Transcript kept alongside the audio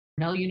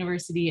Cornell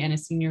University and a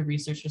senior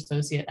research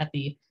associate at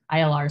the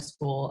ILR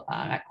school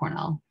at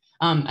Cornell,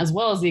 as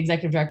well as the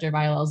executive director of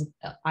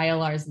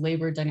ILR's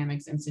Labor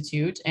Dynamics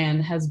Institute,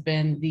 and has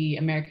been the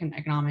American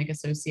Economic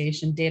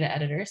Association data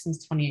editor since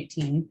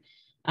 2018.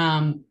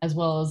 As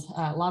well as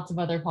lots of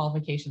other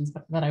qualifications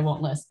that I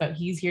won't list, but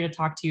he's here to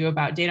talk to you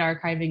about data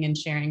archiving and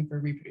sharing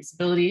for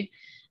reproducibility.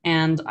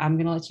 And I'm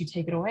gonna let you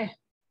take it away.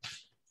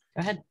 Go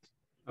ahead.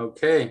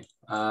 Okay,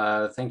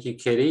 thank you,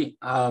 Katie.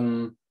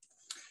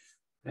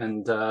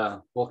 And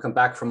welcome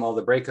back from all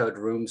the breakout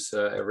rooms,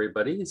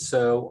 everybody.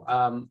 So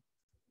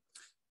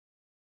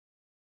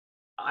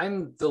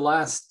I'm the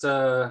last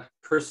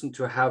person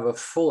to have a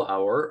full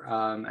hour.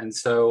 And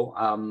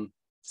so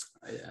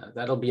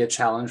that'll be a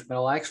challenge, but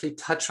I'll actually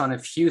touch on a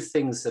few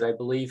things that I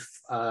believe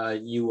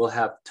you will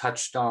have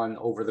touched on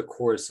over the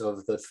course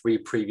of the 3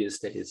 previous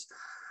days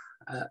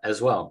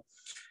as well.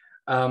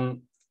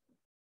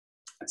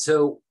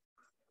 So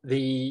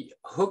the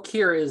hook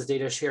here is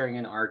data sharing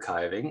and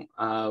archiving,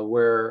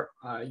 where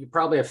you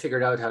probably have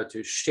figured out how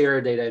to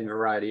share data in a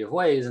variety of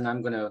ways, and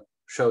I'm going to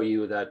show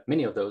you that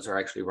many of those are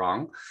actually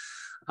wrong.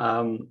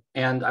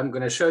 And I'm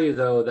going to show you,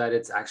 though, that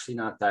it's actually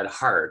not that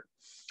hard.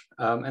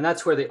 And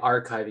that's where the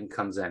archiving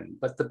comes in.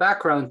 But the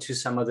background to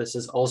some of this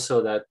is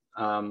also that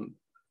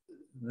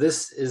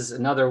this is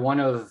another one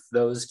of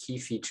those key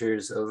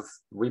features of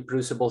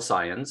reproducible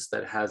science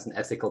that has an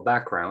ethical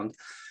background.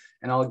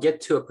 And I'll get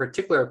to a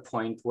particular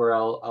point where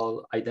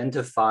I'll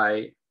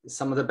identify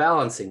some of the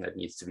balancing that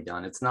needs to be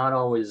done. It's not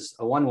always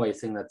a one-way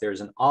thing that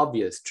there's an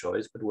obvious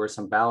choice, but where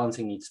some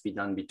balancing needs to be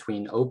done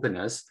between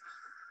openness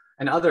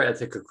and other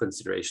ethical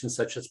considerations,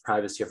 such as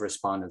privacy of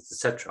respondents,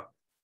 etc.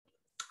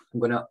 I'm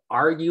going to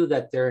argue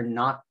that they're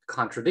not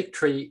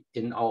contradictory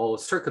in all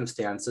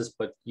circumstances,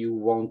 but you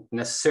won't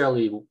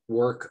necessarily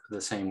work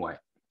the same way.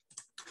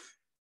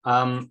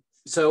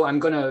 So I'm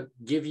going to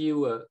give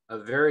you a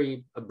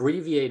very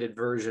abbreviated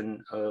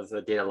version of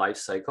the data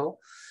lifecycle.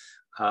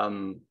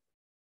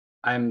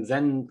 I'm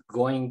then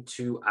going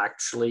to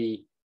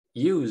actually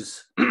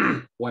use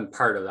one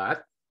part of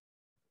that.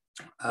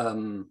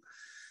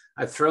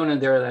 I've thrown in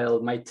there that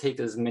it might take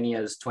as many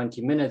as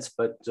 20 minutes,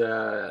 but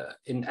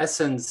in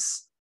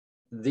essence,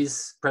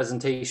 this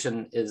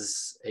presentation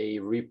is a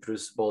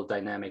reproducible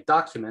dynamic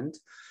document,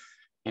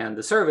 and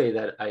the survey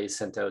that I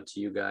sent out to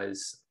you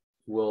guys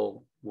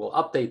will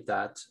update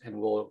that and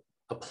will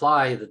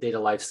apply the data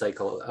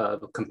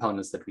lifecycle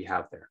components that we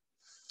have there.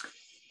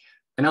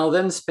 And I'll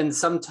then spend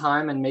some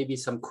time and maybe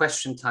some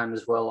question time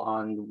as well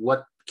on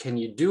what can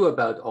you do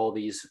about all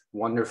these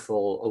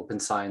wonderful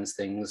open science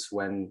things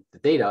when the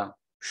data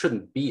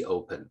shouldn't be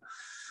open,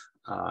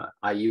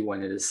 i.e.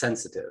 when it is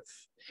sensitive.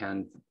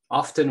 And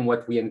often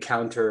what we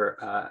encounter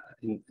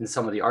in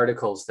some of the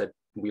articles that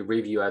we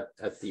review at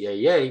the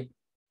AEA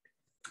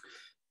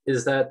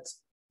is that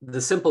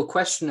the simple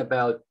question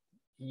about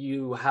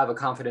you have a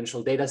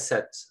confidential data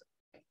set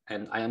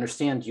and I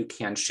understand you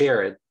can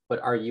share it, but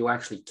are you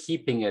actually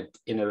keeping it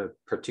in a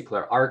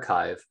particular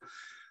archive,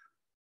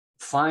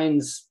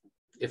 finds,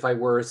 if I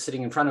were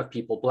sitting in front of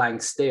people,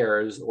 blank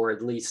stares or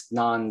at least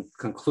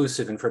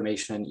non-conclusive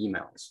information in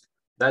emails.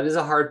 That is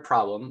a hard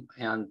problem,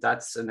 and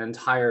that's an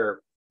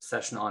entire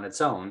session on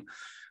its own,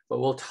 but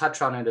we'll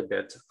touch on it a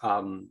bit,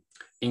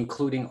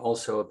 including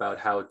also about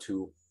how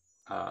to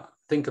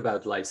think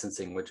about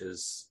licensing, which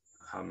is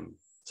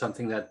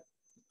something that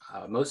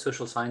most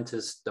social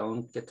scientists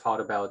don't get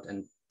taught about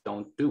and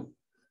don't do.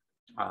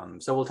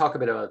 So we'll talk a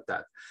bit about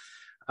that.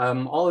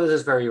 All of this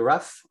is very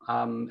rough,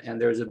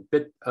 and there's a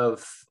bit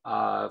of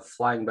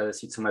flying by the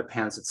seats of my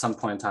pants at some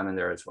point in time in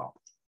there as well.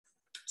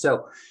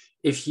 So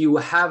if you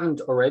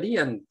haven't already,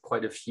 and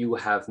quite a few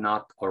have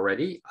not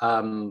already,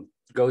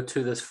 go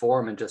to this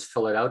form and just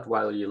fill it out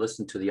while you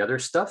listen to the other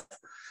stuff.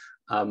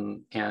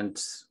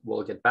 And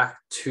we'll get back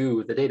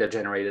to the data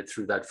generated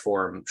through that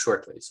form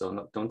shortly.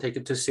 So don't take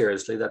it too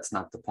seriously. That's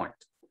not the point.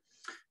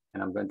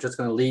 And I'm just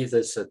going to leave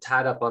this a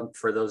tad up on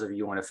for those of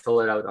you who want to fill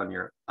it out on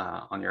your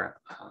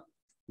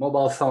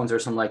mobile phones or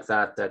something like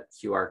that. That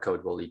QR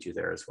code will lead you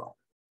there as well.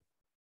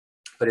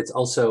 But it's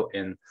also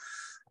in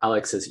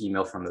Alex's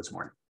email from this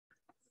morning.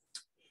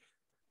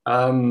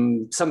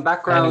 Some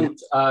background,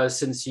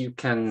 since you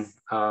can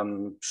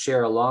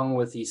share along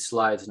with these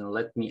slides, and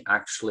let me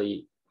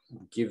actually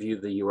give you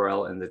the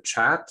URL in the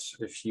chat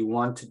if you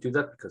want to do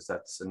that, because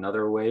that's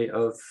another way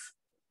of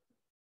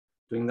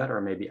doing that, or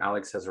maybe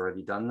Alex has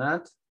already done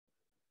that.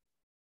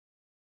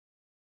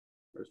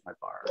 Where's my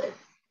bar?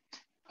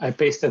 I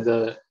pasted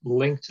the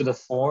link to the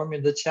form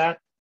in the chat,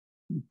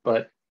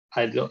 but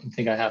I don't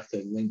think I have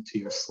the link to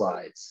your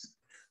slides.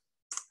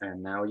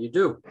 And now you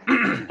do.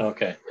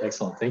 Okay,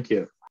 excellent, thank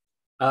you.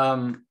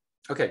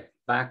 Okay,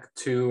 back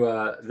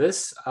to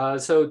this.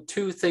 So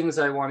 2 things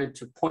I wanted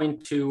to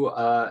point to.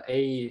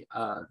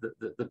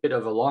 The bit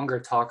of a longer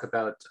talk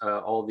about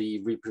all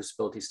the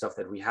reproducibility stuff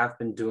that we have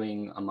been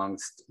doing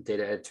amongst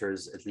data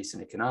editors, at least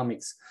in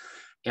economics.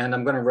 And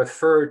I'm going to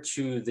refer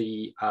to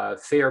the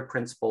FAIR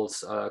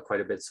principles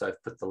quite a bit. So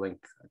I've put the link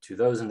to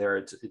those in there.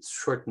 It's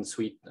short and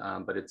sweet,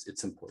 but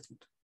it's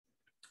important.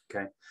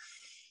 Okay.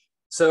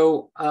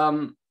 So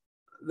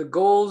the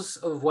goals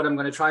of what I'm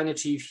going to try and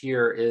achieve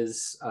here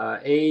is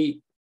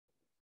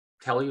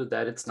tell you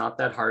that it's not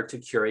that hard to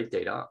curate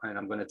data, and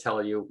I'm going to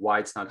tell you why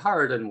it's not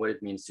hard and what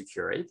it means to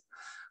curate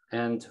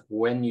and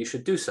when you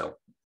should do so.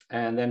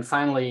 And then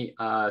finally,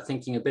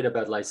 thinking a bit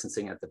about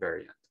licensing at the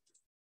very end.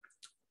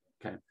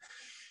 Okay,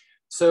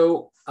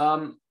 so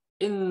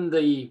in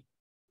the,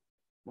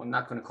 well, I'm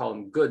not going to call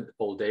them good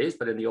old days,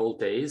 but in the old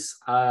days,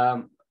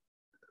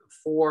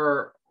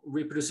 for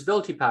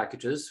reproducibility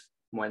packages,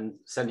 when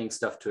sending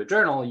stuff to a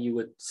journal, you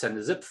would send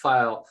a zip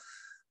file,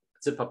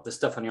 zip up the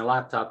stuff on your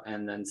laptop,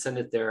 and then send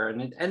it there.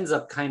 And it ends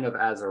up kind of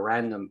as a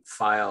random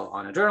file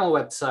on a journal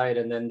website.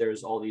 And then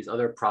there's all these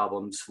other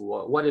problems.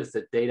 What if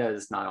the data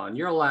is not on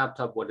your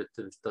laptop? What if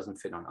it doesn't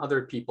fit on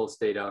other people's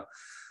data?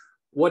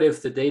 What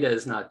if the data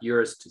is not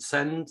yours to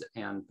send?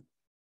 And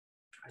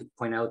I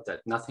point out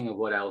that nothing of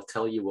what I'll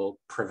tell you will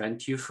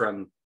prevent you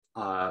from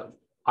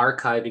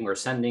archiving or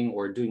sending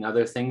or doing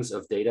other things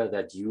of data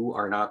that you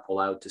are not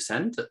allowed to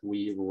send.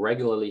 We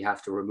regularly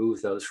have to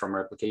remove those from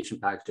replication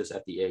packages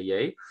at the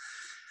AEA.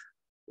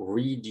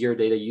 Read your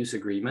data use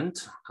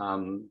agreement.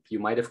 You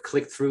might have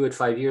clicked through it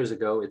 5 years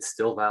ago, it's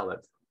still valid.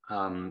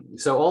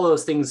 So all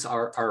those things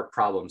are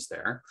problems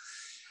there.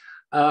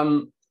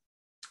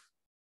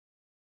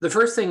 The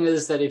first thing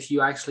is that if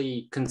you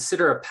actually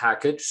consider a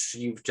package,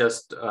 you've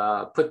just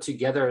put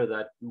together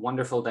that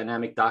wonderful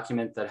dynamic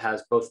document that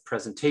has both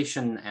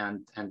presentation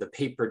and the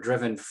paper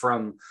driven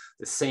from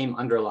the same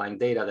underlying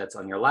data that's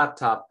on your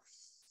laptop.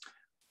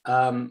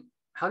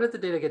 How did the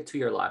data get to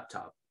your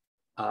laptop?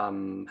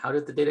 How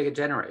did the data get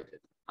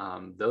generated?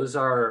 Those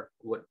are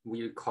what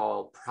we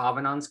call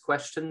provenance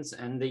questions,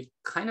 and they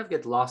kind of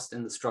get lost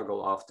in the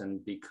struggle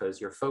often because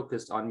you're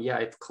focused on, yeah,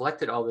 I've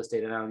collected all this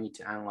data, now I need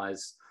to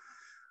analyze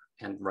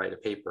and write a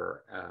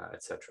paper,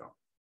 etc.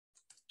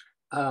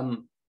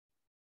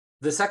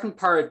 The second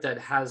part that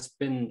has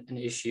been an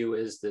issue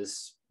is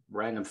this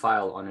random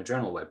file on a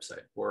journal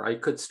website, or I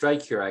could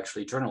strike here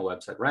actually journal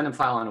website. Random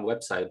file on a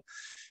website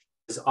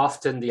is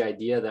often the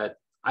idea that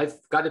I've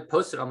got it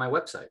posted on my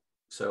website.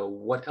 So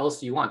what else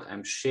do you want?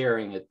 I'm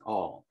sharing it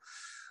all.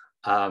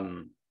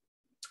 All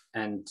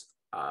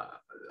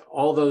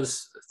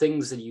those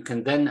things that you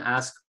can then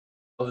ask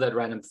of that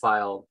random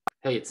file,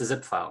 hey, it's a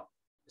zip file.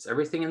 Is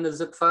everything in the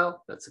zip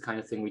file? That's the kind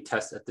of thing we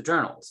test at the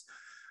journals.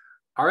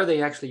 Are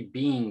they actually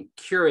being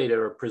curated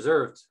or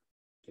preserved?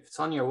 If it's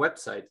on your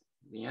website,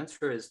 the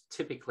answer is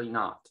typically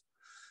not.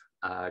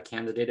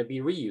 Can the data be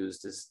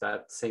reused? Is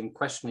that same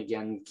question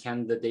again?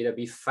 Can the data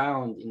be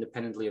found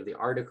independently of the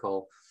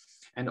article?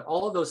 And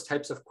all of those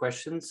types of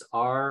questions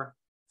are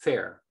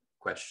fair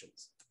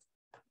questions.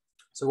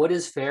 So what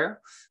is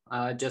FAIR?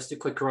 Just a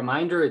quick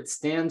reminder, it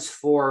stands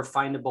for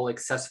findable,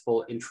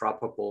 accessible,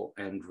 interoperable,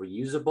 and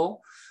reusable.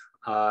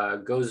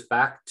 Goes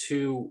back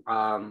to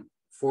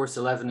Force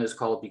 11 is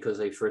called because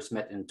they first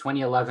met in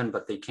 2011,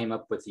 but they came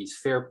up with these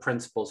FAIR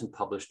principles and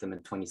published them in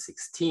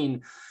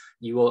 2016.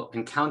 You will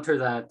encounter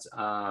that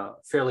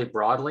fairly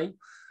broadly.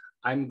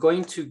 I'm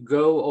going to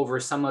go over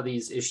some of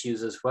these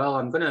issues as well.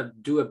 I'm going to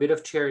do a bit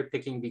of cherry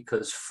picking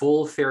because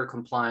full FAIR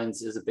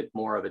compliance is a bit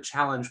more of a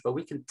challenge, but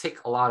we can tick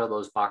a lot of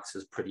those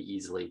boxes pretty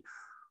easily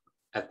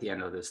at the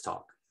end of this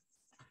talk.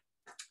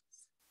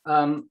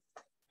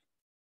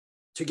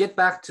 To get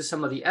back to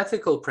some of the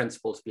ethical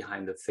principles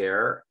behind the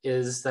FAIR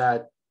is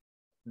that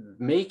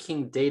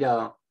making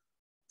data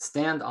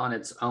stand on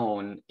its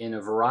own in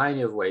a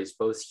variety of ways,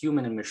 both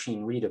human and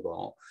machine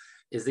readable,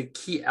 is the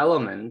key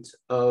element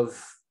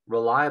of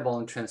reliable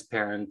and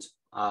transparent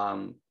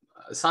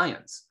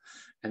science.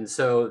 And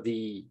so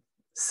the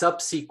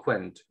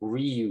subsequent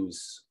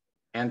reuse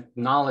and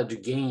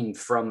knowledge gained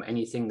from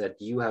anything that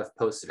you have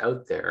posted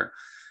out there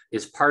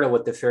is part of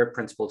what the FAIR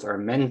principles are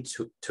meant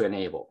to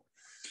enable.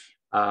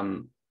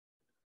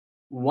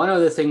 One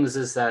of the things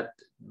is that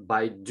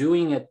by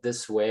doing it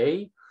this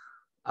way,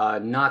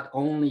 not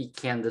only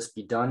can this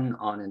be done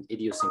on an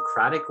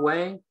idiosyncratic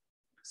way,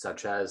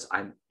 such as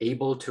I'm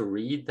able to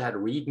read that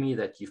README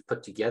that you've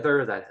put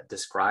together that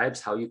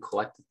describes how you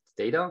collected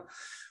the data,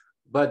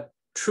 but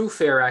true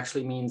FAIR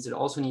actually means it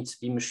also needs to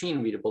be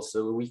machine readable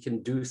so we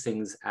can do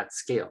things at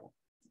scale,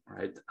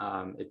 right?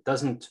 It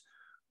doesn't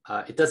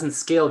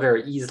scale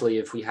very easily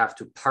if we have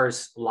to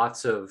parse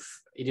lots of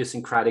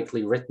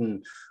idiosyncratically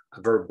written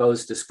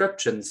verbose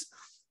descriptions.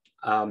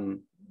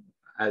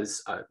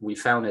 As we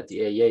found at the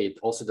AEA, it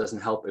also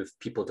doesn't help if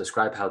people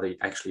describe how they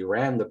actually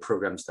ran the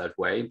programs that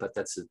way, but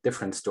that's a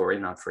different story,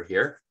 not for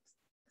here.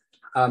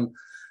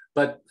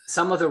 But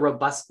some of the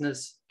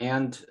robustness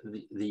and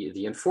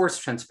the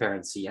enforced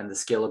transparency and the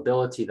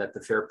scalability that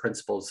the FAIR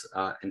principles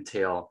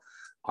entail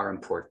are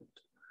important.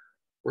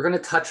 We're going to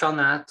touch on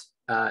that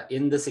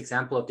in this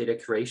example of data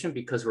curation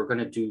because we're going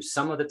to do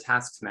some of the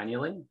tasks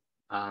manually.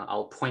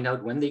 I'll point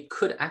out when they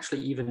could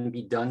actually even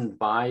be done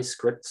by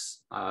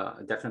scripts.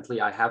 Definitely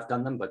I have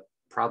done them, but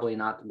probably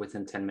not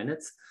within 10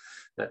 minutes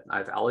that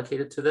I've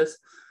allocated to this.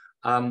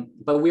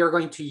 But we are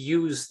going to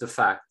use the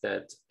fact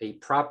that a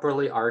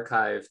properly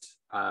archived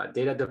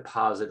data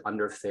deposit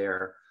under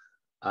FAIR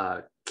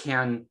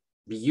can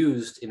be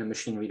used in a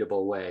machine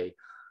readable way,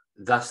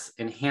 thus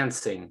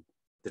enhancing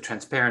the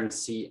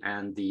transparency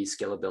and the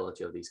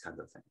scalability of these kinds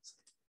of things.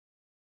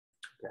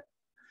 Okay.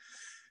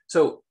 So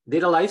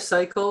data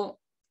lifecycle,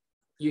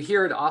 you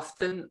hear it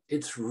often.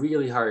 It's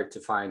really hard to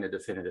find a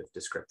definitive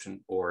description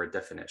or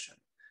definition.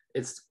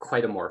 It's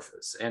quite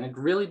amorphous, and it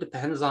really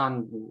depends on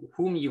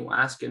whom you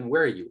ask and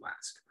where you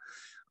ask.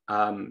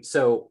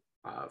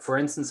 For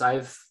instance,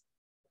 I've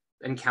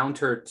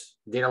encountered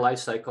data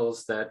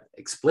lifecycles that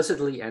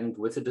explicitly end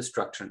with the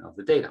destruction of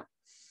the data.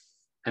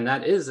 And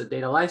that is a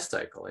data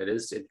lifecycle.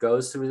 It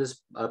goes through this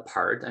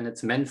part, and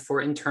it's meant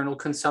for internal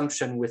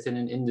consumption within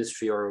an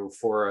industry or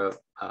for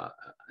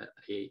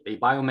a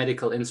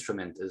biomedical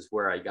instrument is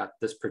where I got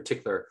this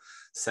particular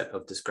set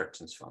of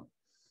descriptions from,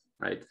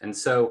 right? And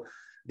so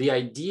the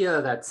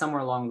idea that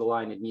somewhere along the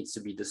line it needs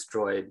to be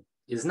destroyed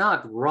is not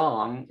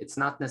wrong. It's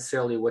not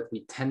necessarily what we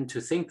tend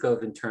to think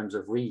of in terms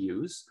of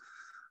reuse,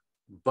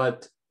 but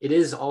it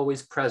is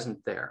always present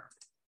there.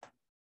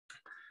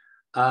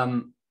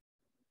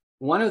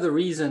 One of the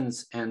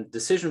reasons and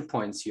decision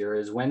points here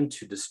is when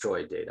to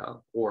destroy data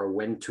or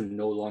when to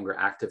no longer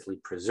actively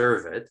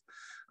preserve it.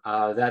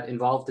 That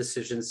involve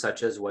decisions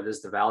such as what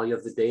is the value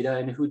of the data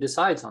and who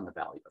decides on the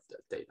value of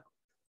that data.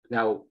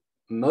 Now,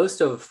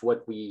 most of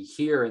what we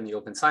hear in the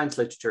open science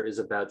literature is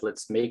about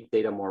let's make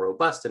data more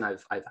robust. And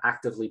I've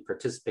actively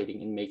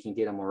participating in making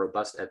data more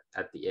robust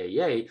at the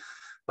AEA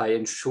by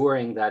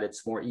ensuring that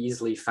it's more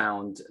easily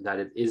found, that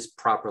it is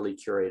properly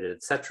curated,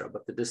 et cetera.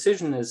 But the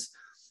decision is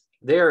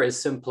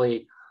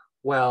simply,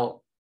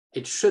 well,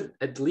 it should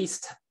at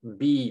least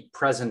be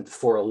present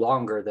for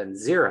longer than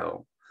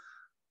 0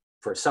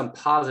 for some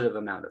positive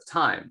amount of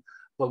time.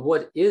 But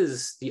what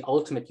is the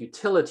ultimate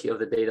utility of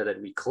the data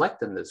that we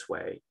collect in this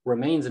way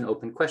remains an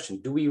open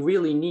question. Do we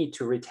really need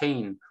to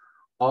retain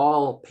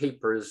all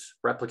papers,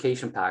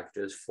 replication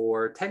packages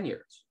for 10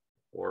 years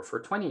or for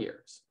 20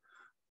 years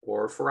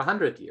or for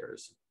 100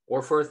 years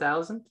or for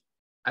 1,000?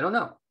 I don't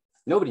know.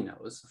 Nobody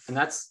knows. And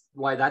that's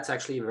why that's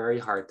actually a very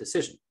hard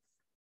decision.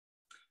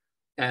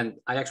 And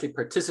I actually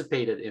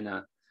participated in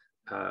on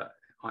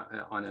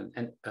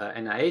an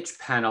NIH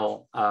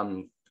panel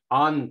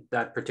on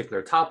that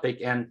particular topic.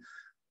 And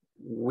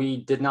we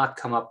did not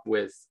come up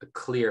with a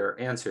clear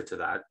answer to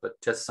that, but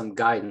just some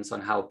guidance on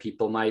how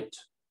people might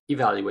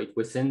evaluate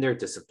within their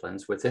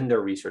disciplines, within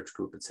their research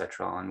group, et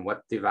cetera, on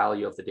what the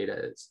value of the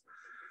data is.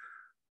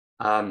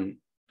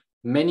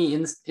 Many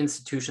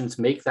institutions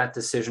make that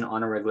decision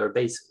on a regular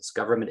basis.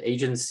 Government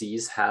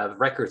agencies have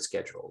record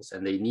schedules,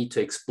 and they need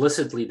to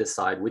explicitly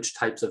decide which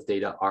types of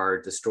data are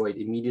destroyed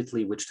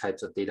immediately, which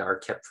types of data are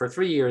kept for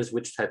 3 years,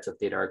 which types of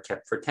data are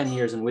kept for 10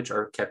 years, and which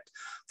are kept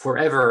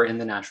forever in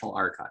the National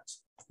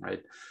Archives,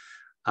 right?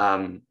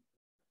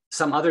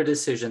 Some other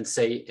decisions,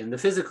 say in the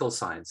physical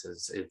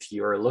sciences, if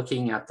you're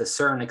looking at the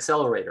CERN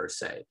accelerator,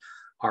 say,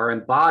 are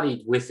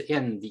embodied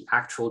within the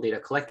actual data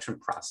collection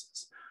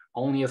process.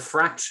 Only a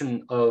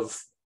fraction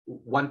of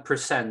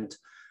 1%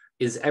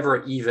 is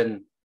ever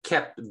even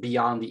kept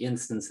beyond the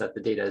instance that the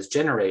data is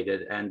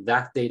generated. And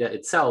that data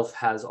itself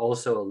has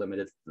also a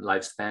limited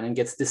lifespan and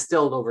gets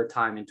distilled over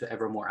time into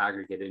ever more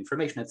aggregated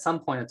information. At some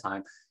point in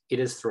time, it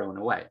is thrown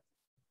away.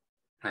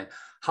 Right?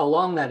 How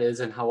long that is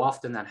and how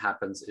often that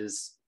happens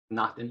is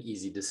not an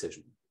easy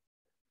decision.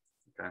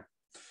 Okay.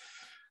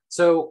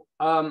 So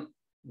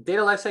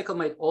data lifecycle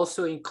might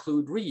also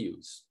include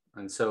reuse.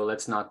 And so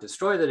let's not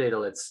destroy the data,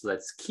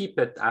 let's keep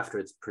it after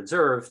it's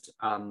preserved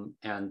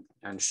and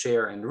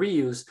share and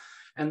reuse.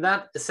 And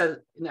that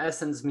in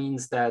essence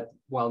means that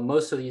while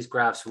most of these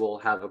graphs will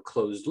have a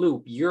closed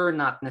loop, you're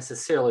not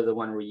necessarily the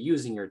one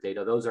reusing your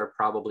data. Those are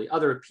probably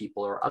other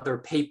people or other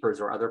papers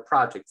or other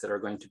projects that are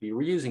going to be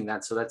reusing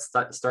that. So that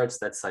starts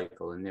that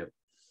cycle anew,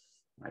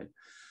 right?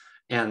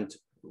 And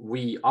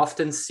we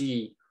often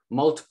see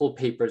multiple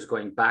papers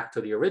going back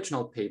to the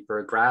original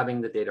paper,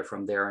 grabbing the data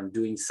from there and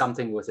doing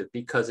something with it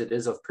because it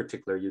is of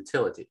particular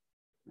utility,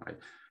 right?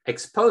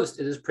 Ex post,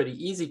 it is pretty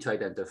easy to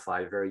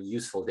identify very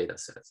useful data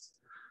sets.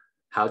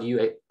 How do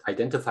you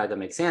identify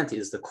them ex ante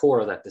is the core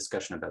of that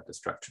discussion about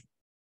destruction.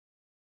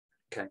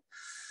 Okay.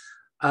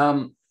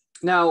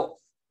 Now,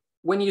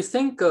 when you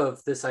think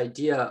of this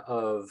idea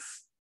of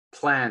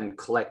plan,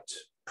 collect,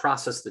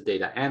 process the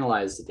data,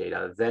 analyze the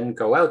data, then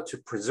go out to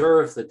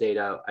preserve the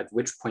data, at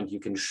which point you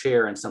can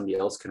share and somebody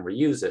else can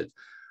reuse it.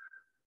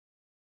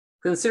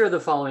 Consider the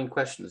following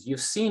questions. You've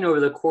seen over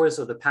the course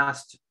of the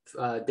past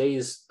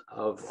days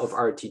of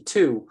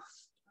RT2,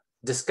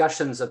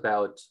 discussions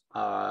about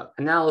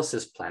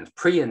analysis plans,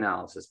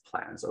 pre-analysis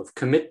plans of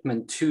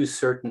commitment to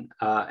certain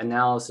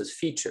analysis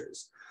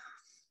features.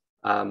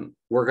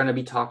 We're going to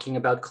be talking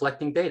about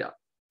collecting data.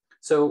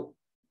 So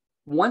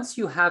once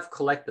you have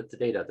collected the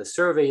data, the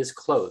survey is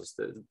closed,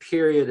 the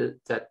period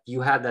that you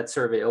had that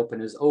survey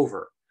open is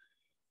over.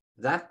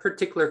 That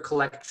particular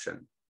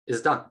collection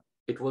is done.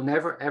 It will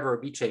never, ever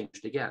be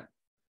changed again.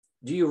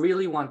 Do you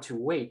really want to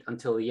wait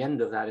until the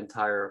end of that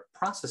entire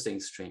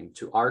processing stream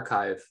to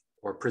archive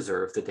or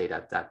preserve the data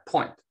at that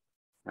point,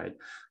 right?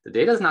 The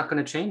data is not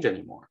going to change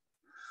anymore.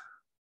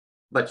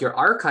 But your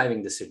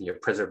archiving decision, your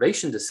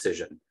preservation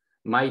decision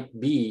might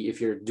be,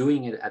 if you're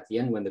doing it at the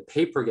end when the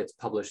paper gets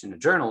published in a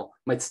journal,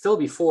 might still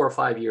be 4 or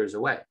 5 years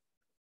away.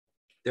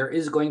 There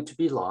is going to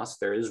be loss,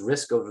 there is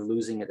risk of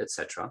losing it,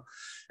 etc.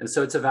 And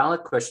so it's a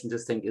valid question to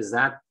think, is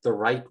that the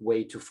right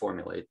way to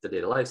formulate the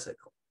data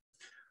lifecycle?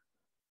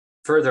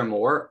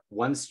 Furthermore,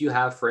 once you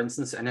have, for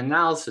instance, an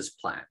analysis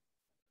plan,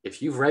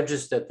 if you've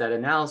registered that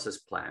analysis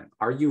plan,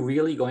 are you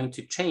really going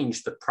to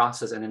change the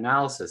process and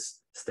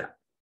analysis step,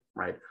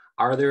 right?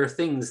 Are there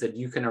things that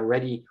you can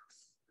already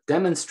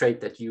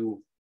demonstrate that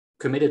you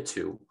committed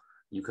to?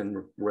 You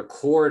can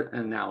record an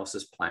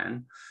analysis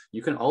plan.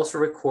 You can also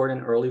record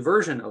an early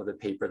version of the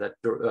paper that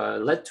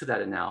led to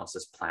that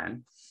analysis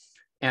plan.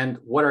 And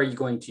what are you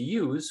going to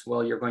use?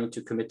 Well, you're going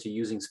to commit to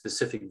using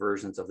specific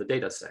versions of the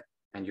data set,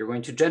 and you're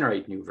going to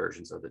generate new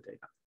versions of the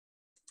data,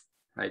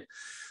 right?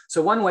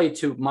 So one way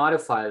to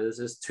modify this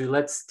is to,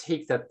 let's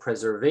take that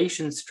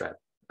preservation step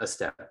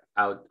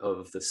out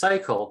of the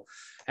cycle,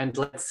 and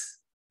let's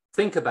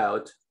think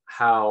about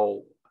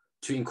how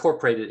to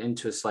incorporate it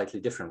into a slightly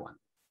different one.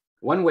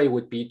 One way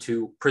would be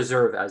to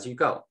preserve as you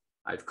go.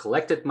 I've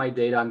collected my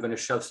data, I'm going to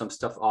shove some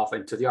stuff off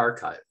into the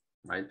archive,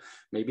 right?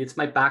 Maybe it's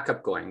my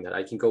backup going that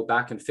I can go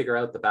back and figure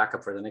out the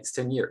backup for the next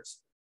 10 years,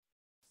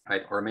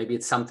 right? Or maybe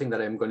it's something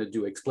that I'm going to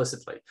do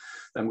explicitly.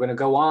 I'm going to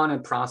go on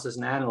and process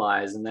and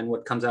analyze, and then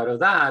what comes out of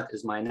that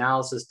is my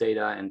analysis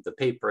data and the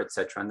paper, et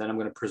cetera. And then I'm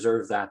going to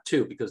preserve that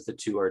too, because the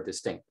two are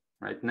distinct,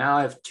 right? Now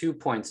I have 2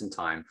 points in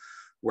time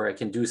where I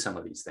can do some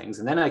of these things,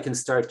 and then I can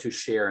start to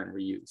share and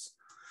reuse.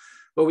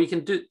 But we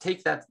can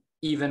take that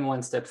even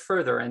one step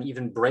further and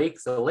even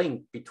break the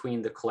link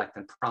between the collect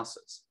and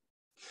process.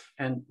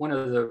 And one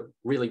of the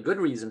really good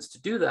reasons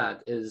to do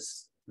that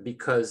is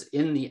because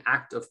in the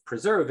act of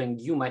preserving,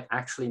 you might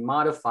actually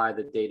modify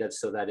the data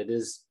so that it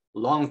is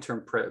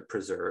long-term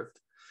preserved.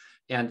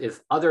 And if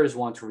others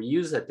want to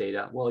reuse that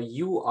data, well,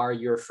 you are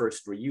your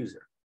first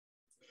reuser.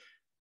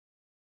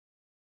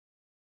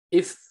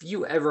 If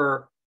you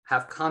ever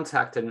have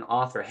contacted an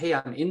author, hey,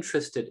 I'm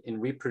interested in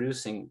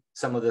reproducing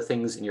some of the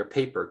things in your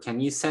paper,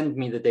 can you send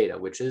me the data?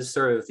 Which is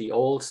sort of the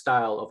old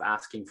style of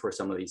asking for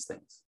some of these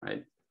things,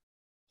 right?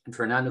 And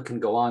Fernando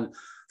can go on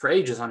for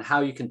ages on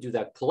how you can do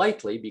that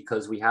politely,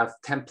 because we have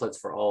templates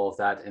for all of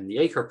that in the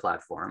Acre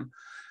platform.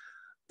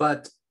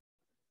 But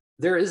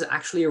there is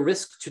actually a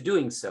risk to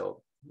doing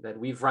so that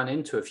we've run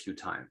into a few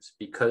times,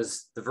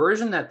 because the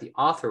version that the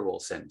author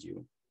will send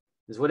you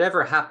is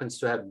whatever happens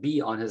to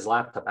be on his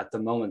laptop at the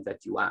moment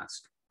that you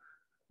ask,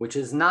 which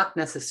is not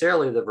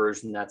necessarily the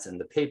version that's in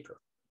the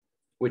paper,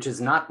 which is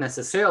not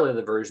necessarily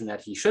the version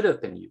that he should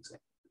have been using.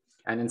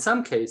 And in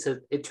some cases,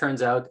 it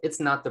turns out it's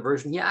not the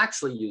version he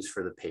actually used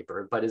for the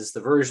paper, but is the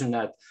version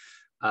that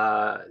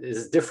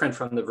is different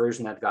from the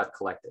version that got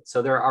collected.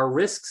 So there are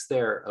risks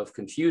there of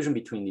confusion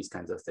between these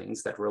kinds of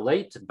things that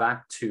relate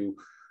back to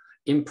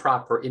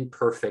improper,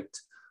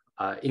 imperfect,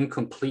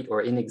 incomplete,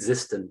 or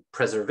inexistent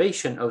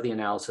preservation of the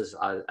analysis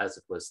as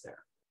it was there.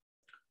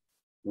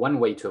 One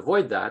way to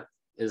avoid that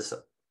is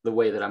the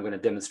way that I'm going to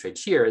demonstrate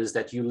here, is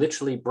that you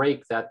literally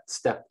break that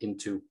step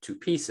into 2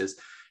 pieces.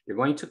 You're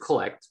going to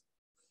collect,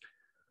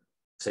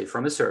 say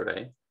from a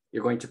survey,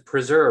 you're going to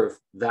preserve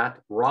that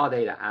raw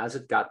data as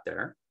it got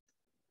there,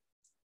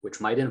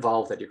 which might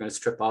involve that you're going to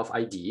strip off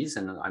IDs.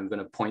 And I'm going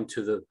to point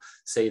to the,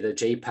 say, the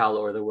JPAL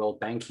or the World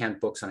Bank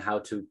handbooks on how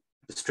to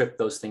strip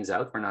those things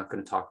out. We're not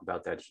going to talk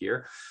about that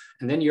here.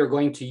 And then you're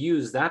going to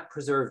use that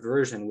preserved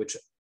version, which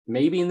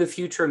maybe in the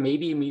future,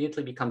 maybe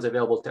immediately becomes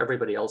available to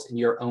everybody else in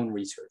your own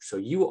research. So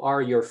you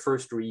are your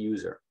first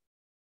reuser.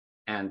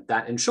 And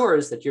that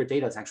ensures that your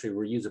data is actually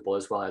reusable,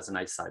 as well as a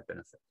nice side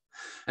benefit.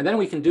 And then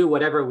we can do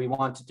whatever we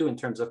want to do in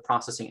terms of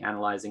processing,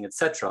 analyzing,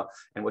 etc.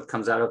 And what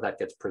comes out of that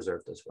gets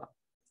preserved as well.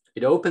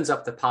 It opens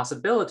up the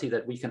possibility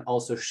that we can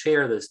also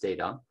share this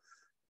data,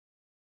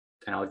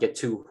 and I'll get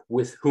to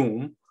with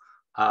whom,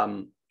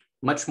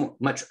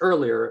 much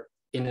earlier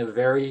in a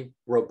very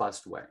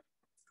robust way.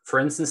 For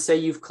instance, say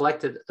you've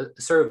collected a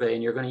survey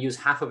and you're going to use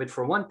half of it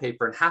for one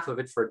paper and half of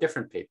it for a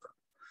different paper.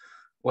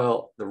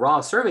 Well, the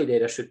raw survey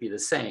data should be the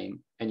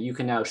same, and you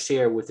can now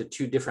share with the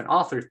 2 different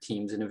author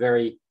teams in a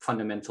very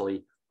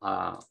fundamentally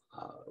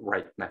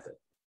right method.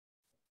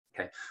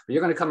 Okay, but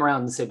you're going to come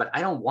around and say, but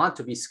I don't want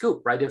to be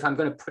scooped, right? If I'm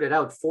going to put it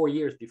out 4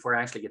 years before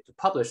I actually get to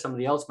publish,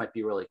 somebody else might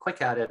be really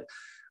quick at it.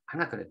 I'm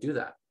not going to do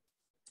that.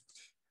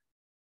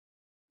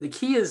 The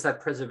key is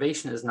that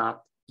preservation is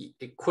not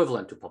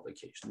equivalent to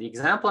publication. The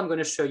example I'm going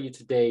to show you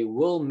today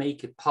will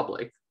make it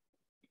public,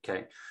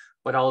 okay?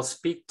 But I'll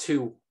speak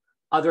to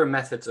other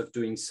methods of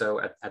doing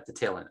so at the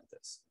tail end of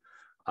this.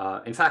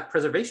 In fact,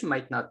 preservation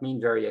might not mean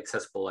very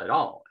accessible at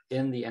all.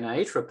 In the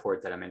NIH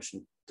report that I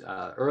mentioned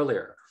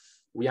earlier,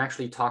 we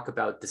actually talk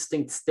about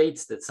distinct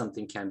states that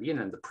something can be in,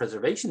 and the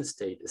preservation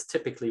state is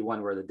typically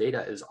one where the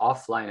data is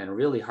offline and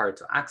really hard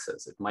to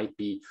access. It might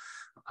be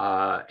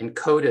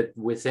encoded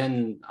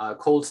within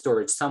cold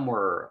storage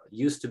somewhere,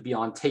 used to be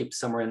on tape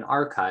somewhere in an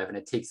archive, and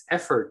it takes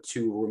effort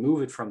to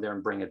remove it from there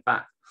and bring it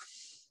back,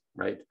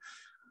 right?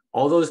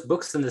 All those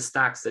books in the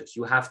stacks that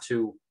you have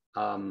to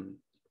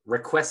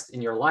request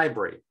in your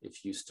library,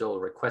 if you still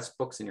request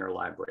books in your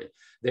library,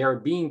 they are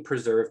being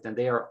preserved and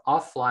they are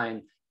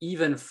offline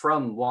even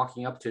from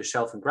walking up to a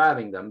shelf and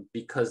grabbing them,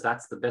 because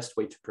that's the best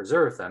way to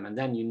preserve them. And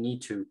then you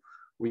need to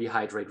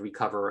rehydrate,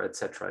 recover,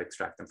 etc.,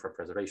 extract them for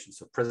preservation.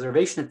 So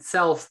preservation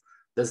itself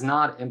does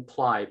not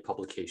imply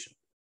publication.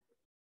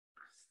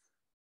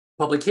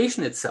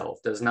 Publication itself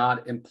does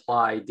not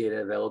imply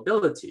data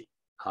availability.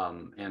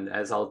 And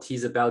as I'll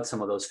tease about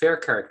some of those FAIR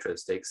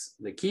characteristics,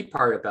 the key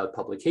part about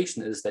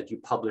publication is that you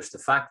publish the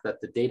fact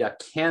that the data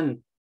can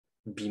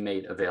be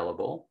made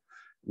available,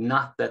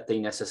 not that they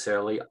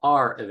necessarily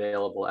are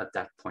available at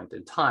that point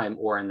in time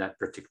or in that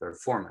particular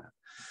format.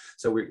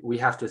 So we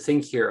have to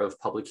think here of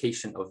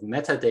publication of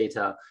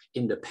metadata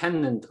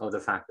independent of the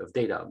fact of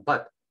data.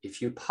 But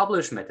if you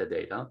publish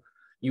metadata,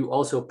 you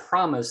also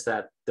promise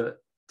that the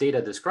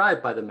data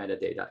described by the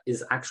metadata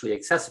is actually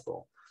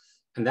accessible.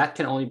 And that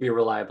can only be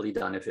reliably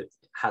done if it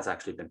has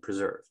actually been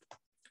preserved.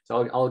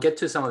 So I'll get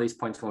to some of these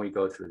points when we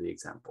go through the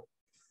example.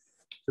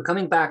 So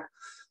coming back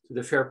to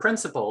the FAIR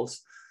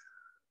principles,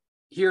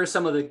 here are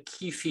some of the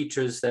key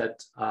features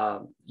that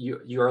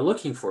you are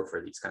looking for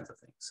these kinds of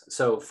things.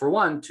 So for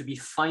one, to be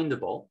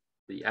findable,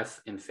 the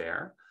F in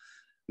FAIR,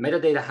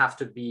 metadata have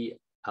to be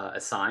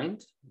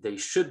assigned. They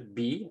should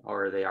be,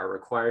 or they are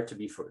required to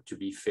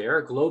be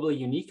FAIR, globally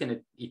unique,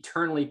 and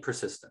eternally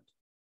persistent.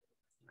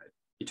 Right?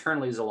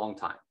 Eternally is a long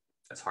time.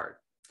 That's hard.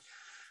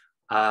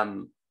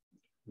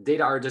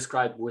 Data are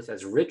described with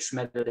as rich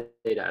metadata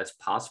as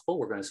possible.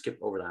 We're going to skip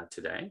over that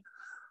today.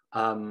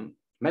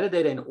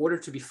 Metadata, in order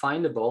to be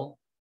findable,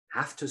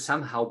 have to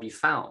somehow be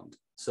found.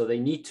 So they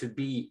need to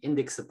be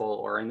indexable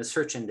or in the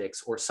search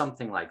index or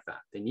something like that.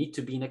 They need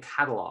to be in a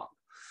catalog.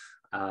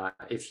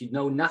 If you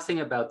know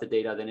nothing about the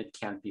data, then it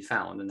can't be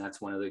found. And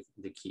that's one of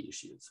the key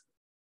issues.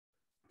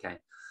 Okay.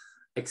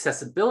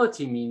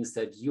 Accessibility means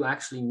that you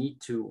actually need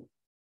to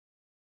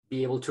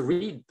be able to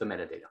read the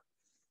metadata.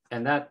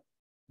 And that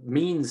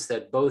means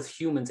that both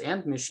humans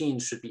and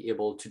machines should be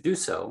able to do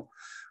so.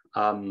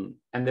 And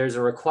there's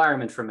a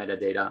requirement for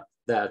metadata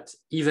that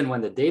even when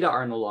the data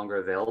are no longer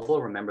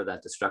available, remember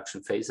that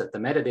destruction phase, that the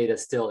metadata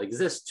still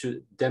exists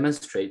to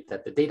demonstrate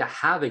that the data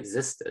have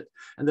existed.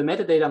 And the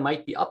metadata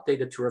might be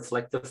updated to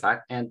reflect the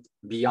fact, and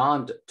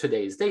beyond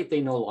today's date, they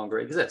no longer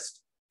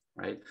exist,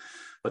 right?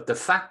 But the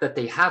fact that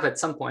they have at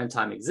some point in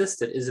time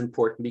existed is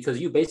important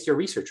because you base your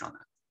research on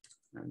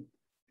that. Right?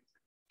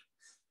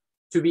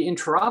 To be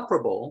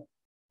interoperable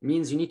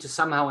means you need to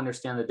somehow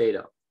understand the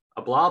data.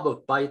 A blob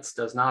of bytes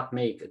does not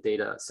make a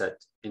data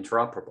set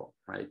interoperable,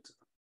 right?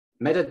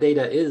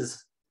 Metadata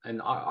is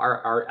and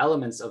are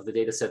elements of the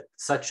data set,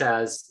 such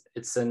as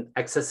it's an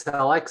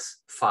XSLX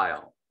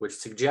file, which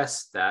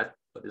suggests that,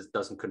 but it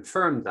doesn't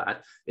confirm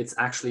that, it's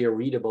actually a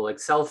readable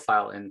Excel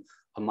file in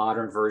a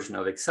modern version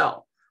of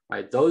Excel,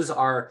 right? Those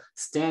are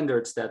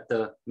standards that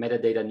the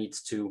metadata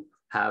needs to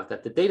have,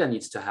 that the data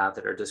needs to have,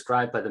 that are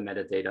described by the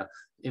metadata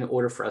in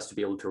order for us to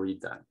be able to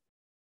read that.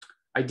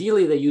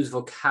 Ideally, they use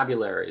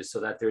vocabularies so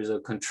that there's a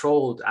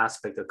controlled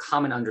aspect, a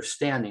common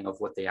understanding of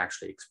what they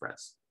actually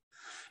express.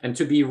 And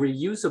to be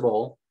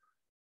reusable,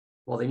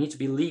 well, they need to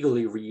be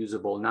legally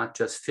reusable, not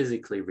just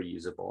physically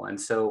reusable. And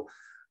so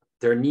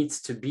there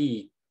needs to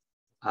be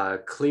a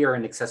clear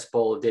and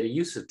accessible data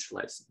usage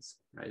license,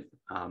 right?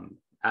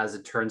 As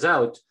it turns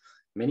out,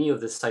 many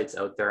of the sites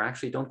out there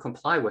actually don't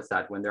comply with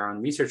that when they're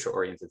on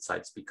research-oriented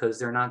sites because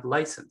they're not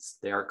licensed.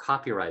 They are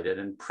copyrighted,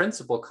 and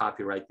principal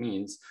copyright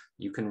means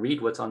you can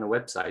read what's on the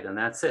website and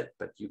that's it,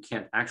 but you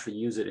can't actually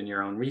use it in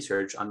your own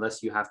research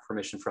unless you have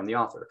permission from the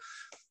author.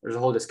 There's a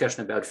whole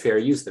discussion about fair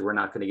use that we're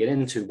not going to get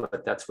into,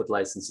 but that's what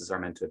licenses are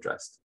meant to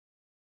address.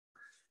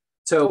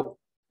 So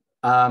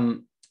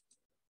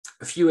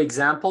a few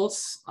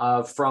examples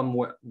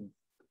from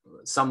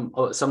some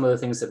of the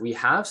things that we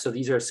have. So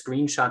these are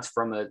screenshots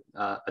from a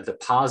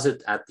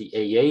deposit at the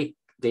AA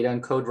Data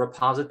and Code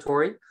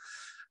repository.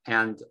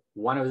 And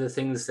one of the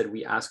things that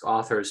we ask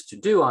authors to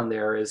do on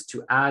there is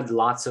to add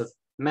lots of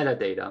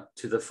metadata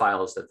to the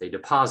files that they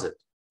deposit.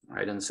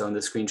 Right. And so in the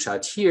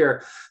screenshot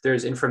here,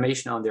 there's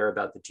information on there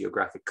about the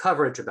geographic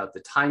coverage, about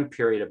the time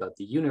period, about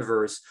the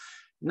universe.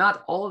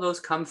 Not all of those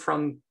come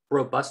from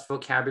robust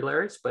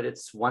vocabularies, but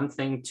it's one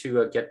thing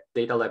to get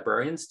data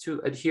librarians to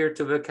adhere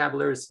to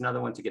vocabularies, it's another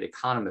one to get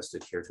economists to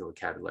adhere to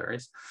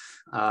vocabularies.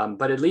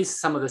 But at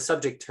least some of the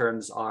subject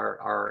terms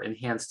are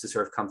enhanced to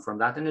sort of come from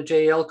that. And a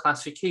JAL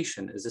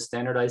classification is a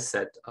standardized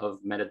set of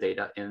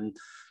metadata in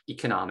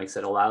economics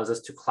that allows us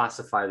to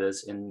classify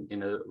this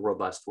in a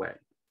robust way.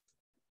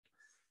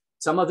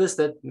 Some of this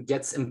that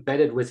gets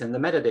embedded within the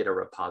metadata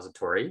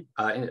repository,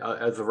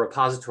 the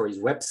repository's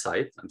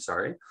website,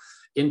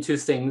 into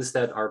things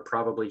that are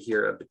probably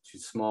here a bit too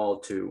small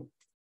to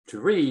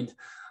read,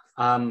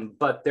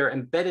 but they're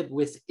embedded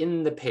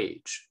within the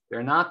page.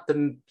 They're not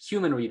the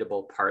human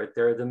readable part,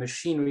 they're the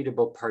machine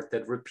readable part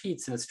that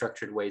repeats in a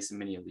structured ways in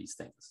many of these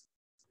things.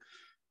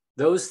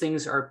 Those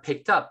things are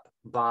picked up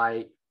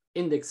by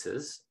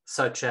indexes,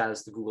 such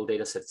as the Google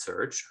dataset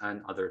search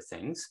and other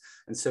things.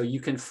 And so you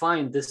can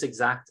find this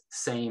exact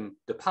same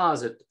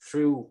deposit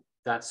through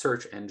that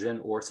search engine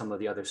or some of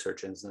the other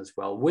search engines as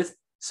well, with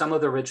some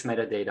of the rich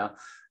metadata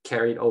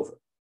carried over,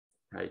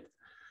 right?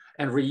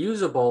 And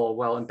reusable,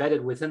 well,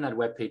 embedded within that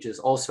web page is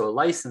also a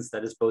license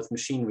that is both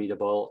machine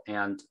readable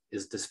and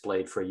is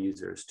displayed for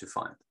users to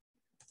find,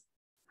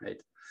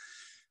 right?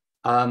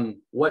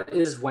 What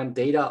is when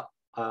data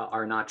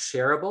are not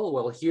shareable?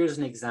 Well, here's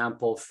an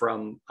example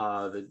from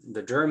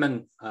the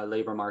German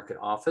labor market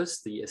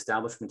office. The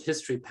establishment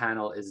history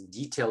panel is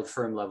detailed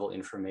firm level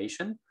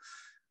information.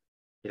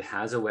 It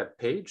has a web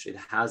page, it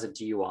has a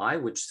GUI,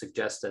 which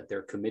suggests that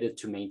they're committed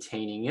to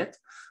maintaining it.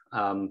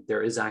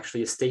 There is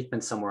actually a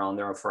statement somewhere on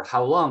there for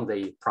how long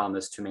they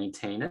promise to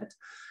maintain it.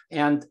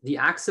 And the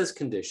access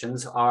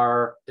conditions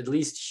are at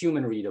least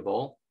human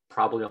readable,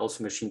 probably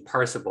also machine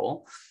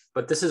parsable,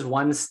 but this is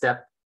one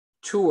step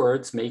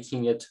towards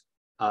making it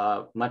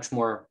much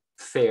more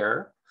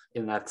fair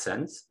in that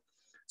sense.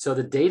 So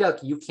the data,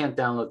 you can't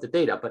download the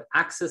data, but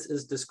access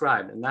is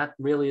described. And that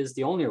really is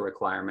the only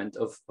requirement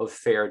of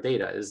fair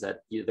data, is that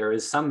there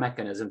is some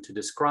mechanism to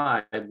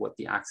describe what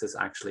the access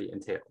actually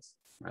entails,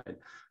 right?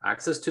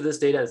 Access to this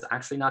data is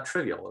actually not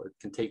trivial. It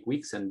can take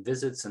weeks and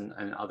visits and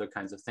other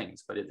kinds of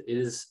things, but it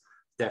is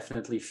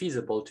definitely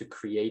feasible to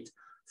create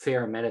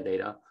fair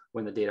metadata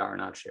when the data are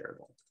not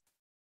shareable,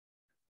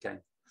 okay?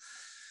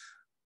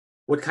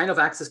 What kind of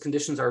access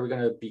conditions are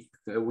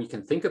we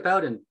can think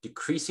about? In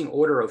decreasing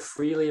order of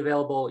freely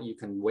available, you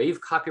can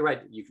waive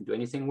copyright, you can do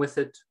anything with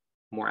it.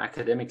 More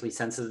academically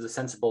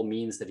sensible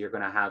means that you're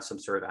going to have some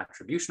sort of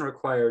attribution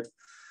required.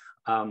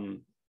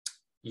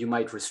 You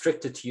might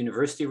restrict it to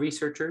university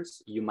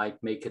researchers. You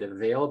might make it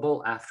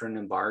available after an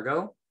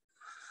embargo.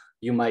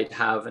 You might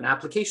have an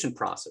application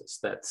process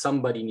that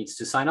somebody needs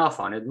to sign off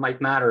on. It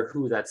might matter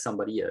who that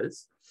somebody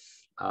is.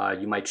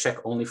 You might check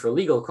only for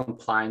legal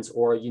compliance,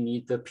 or you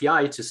need the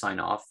PI to sign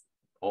off.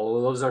 All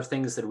of those are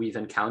things that we've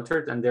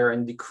encountered, and they're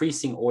in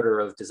decreasing order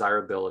of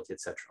desirability,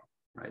 etc.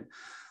 Right?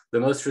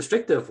 The most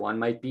restrictive one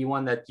might be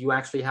one that you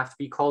actually have to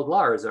be called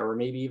Lars, or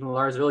maybe even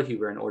Lars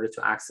Vilhuber, in order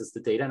to access the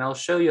data. And I'll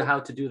show you how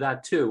to do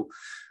that too,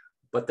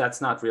 but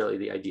that's not really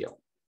the ideal.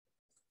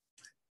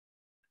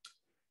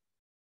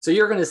 So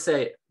you're going to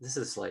say, this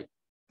is like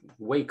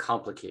way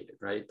complicated,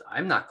 right?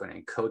 I'm not going to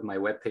encode my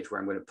web page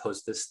where I'm going to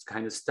post this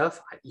kind of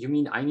stuff. You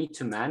mean I need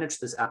to manage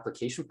this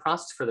application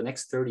process for the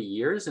next 30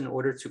 years in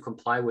order to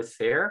comply with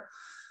FAIR?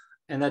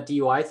 And that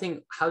DUI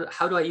thing,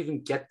 how do I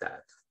even get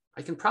that?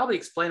 I can probably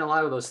explain a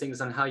lot of those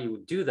things on how you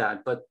would do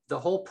that, but the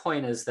whole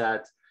point is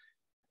that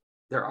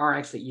there are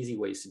actually easy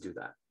ways to do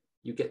that.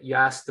 You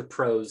ask the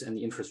pros and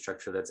the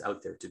infrastructure that's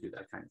out there to do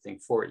that kind of thing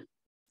for you.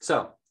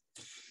 So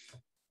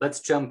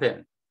let's jump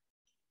in.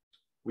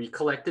 We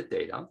collected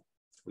data.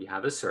 We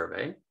have a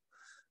survey.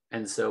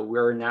 And so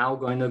we're now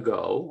going to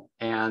go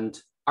and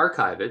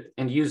archive it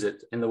and use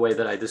it in the way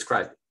that I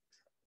described it,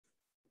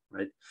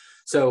 right?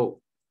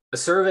 So a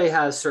survey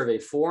has survey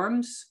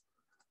forms,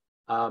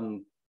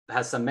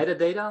 has some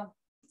metadata,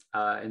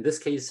 in this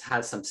case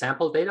has some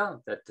sample data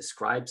that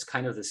describes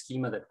kind of the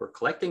schema that we're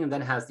collecting, and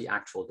then has the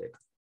actual data,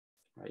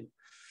 right?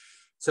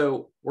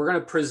 So we're going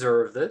to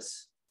preserve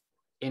this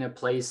in a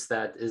place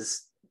that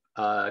is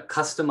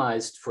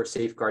customized for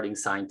safeguarding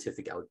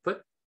scientific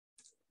output,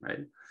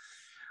 right?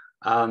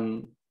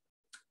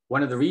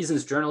 One of the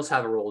reasons journals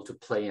have a role to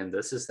play in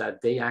this is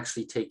that they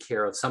actually take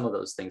care of some of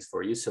those things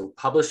for you. So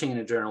publishing in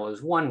a journal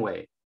is one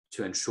way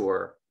to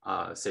ensure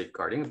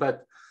safeguarding,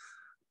 but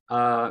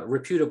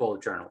reputable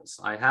journals.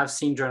 I have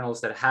seen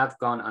journals that have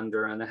gone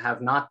under and that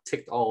have not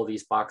ticked all of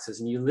these boxes,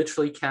 and you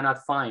literally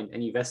cannot find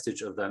any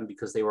vestige of them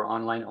because they were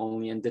online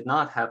only and did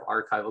not have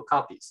archival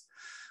copies.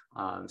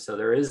 So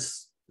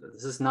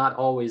this is not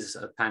always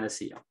a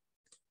panacea.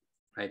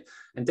 Right?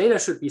 And data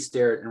should be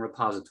stored in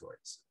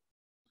repositories.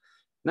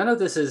 None of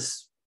this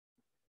is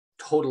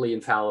totally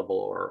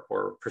infallible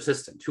or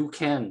persistent. Who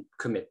can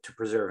commit to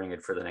preserving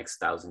it for the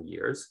next 1,000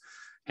 years?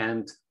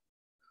 And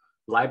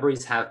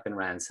libraries have been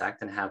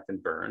ransacked and have been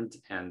burned,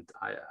 and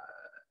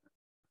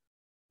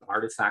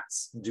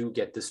artifacts do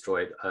get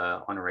destroyed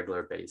on a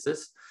regular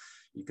basis.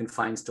 You can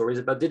find stories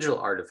about digital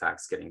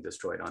artifacts getting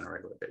destroyed on a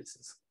regular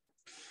basis.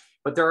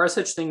 But there are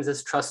such things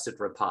as trusted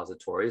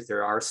repositories.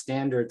 There are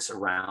standards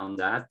around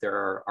that.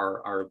 There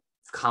are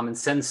common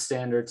sense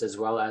standards, as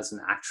well as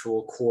an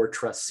actual core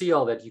trust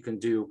seal that you can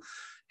do.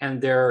 And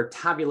they're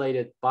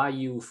tabulated by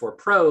you for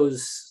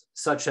pros,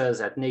 such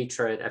as at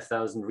Nature, at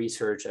F1000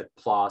 Research, at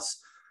PLOS,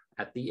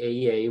 at the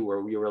AEA,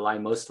 where we rely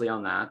mostly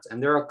on that.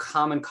 And there are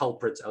common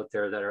culprits out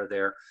there that are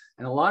there.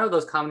 And a lot of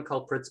those common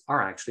culprits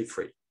are actually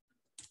free.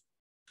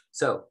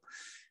 So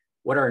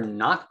what are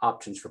not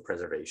options for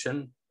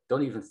preservation?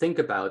 Don't even think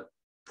about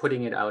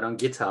putting it out on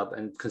GitHub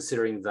and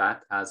considering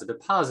that as a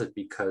deposit,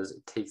 because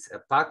it takes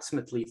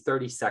approximately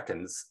 30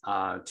 seconds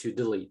to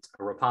delete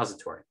a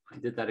repository. I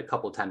did that a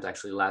couple of times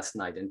actually last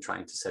night in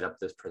trying to set up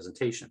this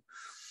presentation.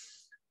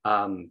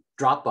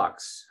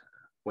 Dropbox,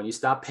 when you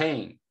stop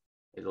paying,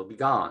 it'll be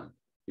gone.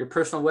 Your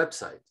personal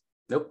website,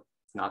 nope,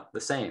 not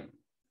the same,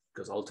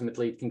 because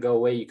ultimately it can go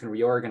away, you can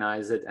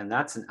reorganize it, and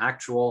that's an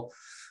actual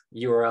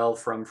URL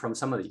from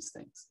some of these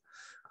things.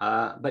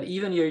 But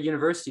even your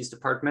university's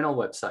departmental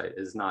website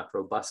is not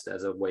robust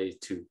as a way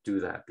to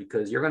do that,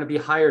 because you're going to be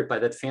hired by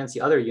that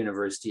fancy other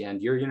university,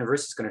 and your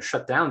university is going to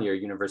shut down your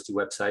university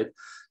website.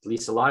 At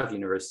least a lot of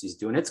universities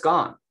do, and it's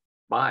gone.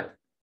 Bye,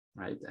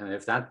 right? And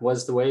if that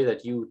was the way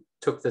that you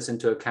took this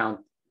into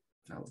account,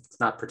 no, it's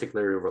not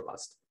particularly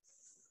robust.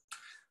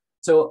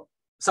 So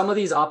some of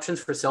these options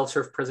for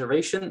self-serve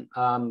preservation,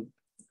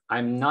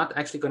 I'm not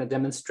actually going to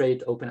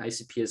demonstrate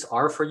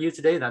OpenICPSR for you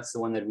today. That's the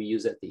one that we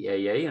use at the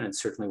AA, and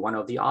it's certainly one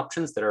of the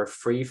options that are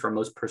free for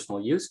most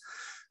personal use.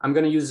 I'm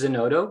going to use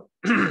Zenodo,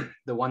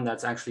 the one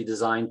that's actually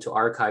designed to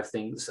archive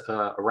things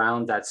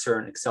around that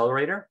CERN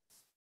accelerator.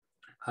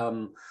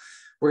 We're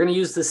going to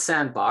use this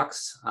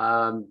sandbox.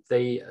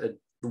 They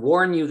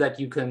warn you that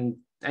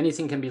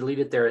anything can be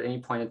deleted there at any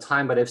point in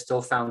time, but I've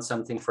still found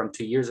something from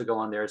 2 years ago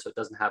on there, so it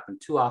doesn't happen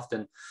too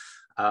often,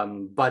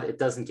 but it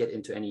doesn't get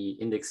into any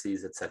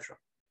indexes, etc.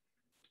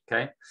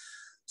 Okay,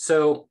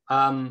 so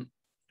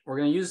we're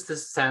going to use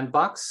this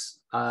sandbox.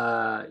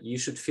 You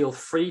should feel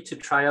free to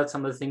try out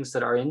some of the things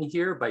that are in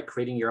here by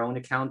creating your own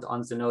account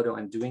on Zenodo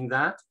and doing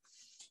that.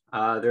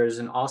 There's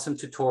an awesome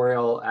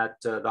tutorial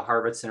at the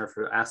Harvard Center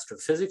for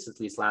Astrophysics,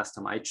 at least last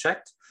time I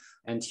checked.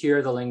 And here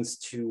are the links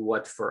to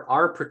what, for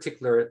our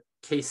particular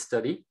case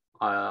study,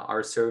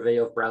 our survey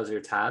of browser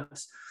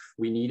tabs,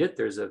 we needed.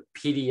 There's a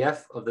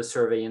PDF of the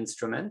survey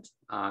instrument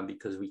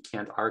because we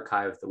can't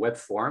archive the web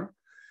form.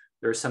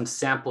 There's some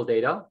sample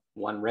data,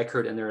 one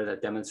record in there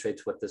that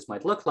demonstrates what this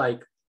might look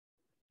like.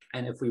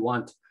 And if we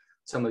want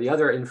some of the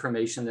other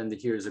information, then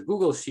here's a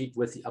Google Sheet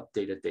with the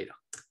updated data.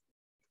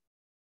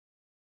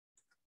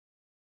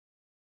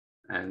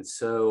 And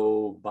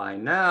so by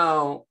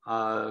now,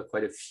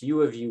 quite a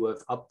few of you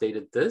have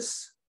updated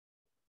this.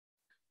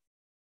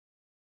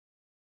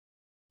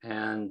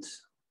 And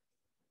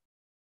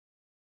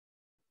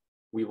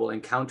we will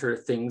encounter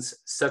things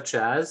such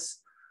as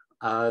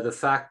the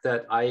fact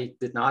that I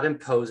did not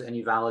impose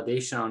any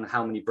validation on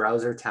how many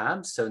browser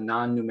tabs, so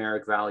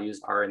non-numeric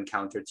values are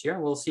encountered here.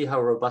 We'll see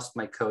how robust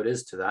my code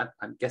is to that.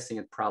 I'm guessing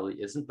it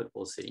probably isn't, but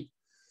we'll see.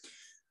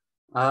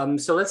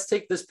 So let's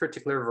take this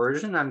particular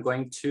version. I'm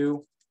going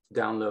to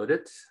download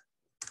it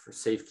for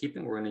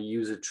safekeeping. We're going to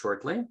use it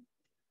shortly.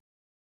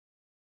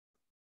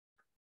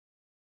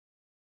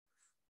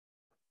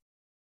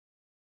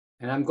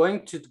 And I'm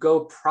going to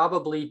go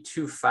probably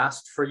too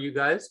fast for you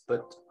guys,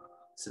 but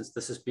since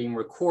this is being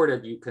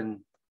recorded, you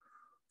can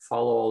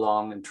follow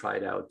along and try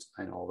it out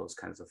and all those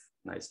kinds of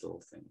nice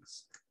little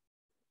things.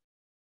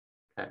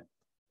 Okay.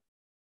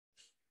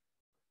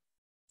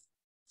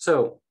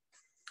 So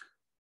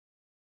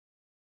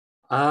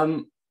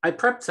I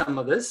prepped some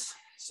of this.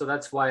 So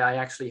that's why I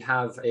actually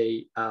have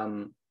a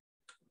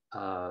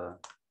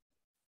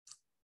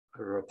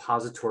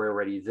repository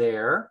already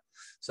there.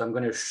 So I'm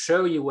going to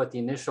show you what the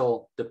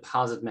initial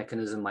deposit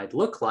mechanism might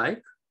look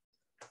like.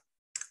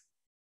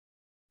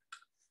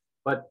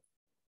 But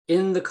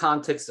in the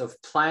context of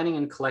planning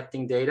and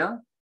collecting data,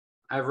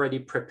 I've already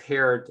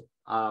prepared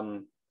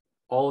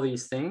all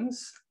these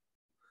things.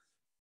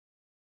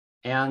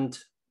 And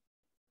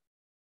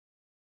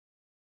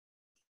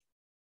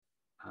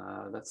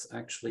that's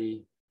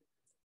actually,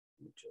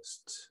 let me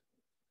just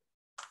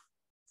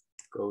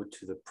go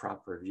to the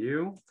proper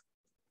view.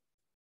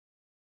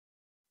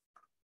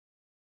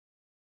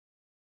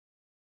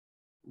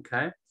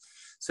 Okay,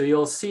 so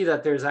you'll see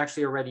that there's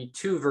actually already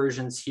 2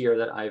 versions here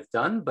that I've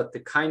done, but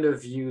the kind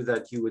of view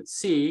that you would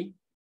see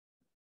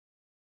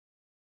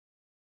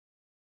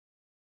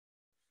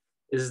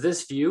is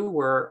this view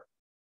where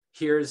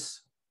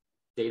here's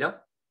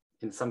data.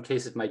 In some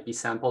cases, it might be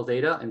sample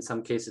data. In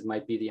some cases, it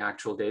might be the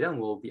actual data, and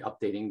we'll be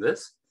updating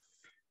this.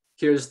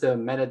 Here's the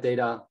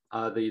metadata,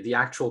 the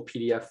actual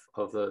PDF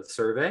of the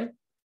survey,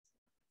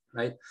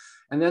 right?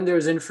 And then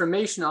there's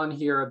information on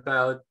here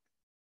about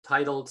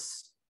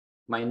titles,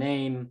 my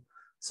name,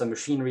 some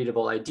machine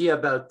readable idea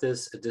about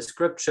this, a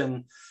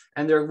description,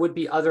 and there would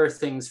be other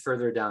things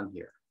further down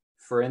here.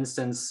 For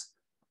instance,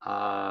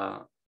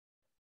 I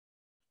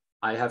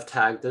have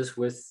tagged this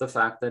with the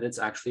fact that it's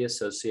actually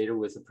associated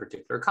with a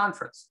particular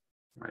conference,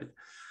 right?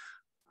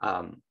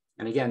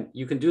 And again,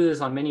 you can do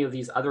this on many of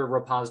these other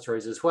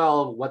repositories as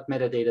well. What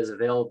metadata is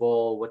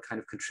available, what kind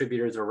of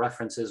contributors or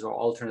references or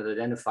alternate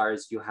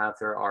identifiers you have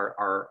there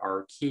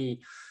are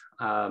key.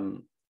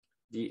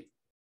 The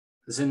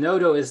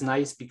Zenodo is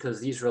nice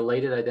because these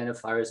related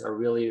identifiers are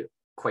really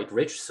quite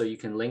rich. So you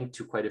can link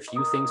to quite a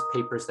few things,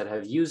 papers that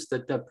have used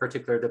the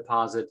particular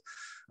deposit.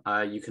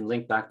 You can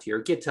link back to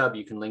your GitHub.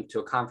 You can link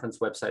to a conference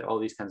website. All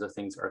these kinds of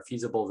things are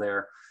feasible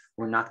there.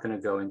 We're not going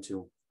to go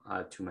into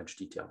too much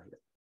detail here.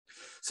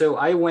 So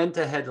I went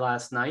ahead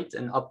last night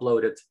and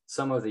uploaded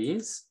some of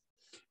these.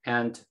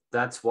 And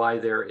that's why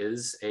there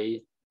is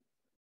a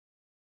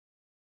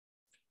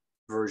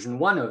version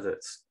 1 of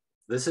this.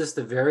 This is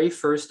the very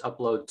first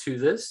upload to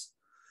this.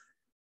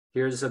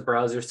 Here's a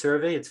browser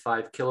survey. It's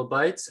 5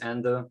 kilobytes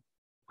and the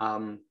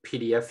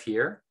PDF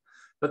here.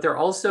 But there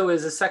also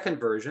is a second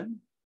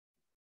version.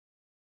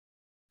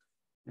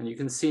 And you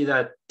can see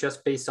that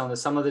just based on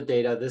some of the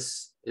data,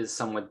 this is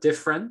somewhat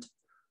different.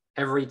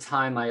 every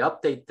time I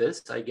update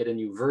this, I get a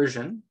new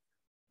version,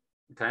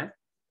 okay?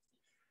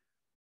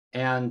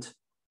 And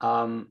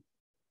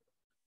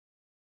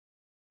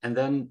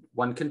then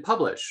one can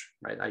publish,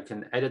 right? I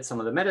can edit some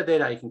of the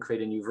metadata, I can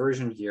create a new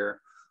version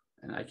here,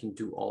 and I can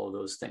do all of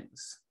those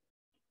things,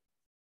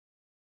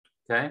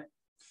 okay?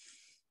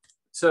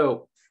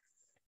 So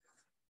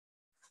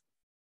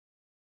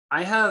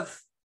I have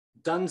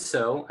done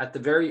so at the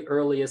very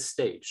earliest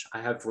stage.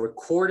 I have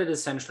recorded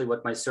essentially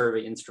what my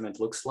survey instrument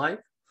looks like.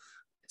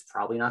 It's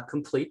probably not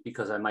complete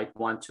because I might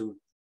want to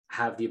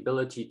have the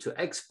ability to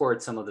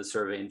export some of the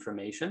survey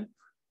information.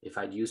 If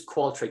I'd used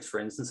Qualtrics, for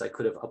instance, I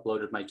could have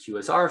uploaded my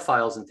QSR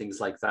files and things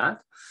like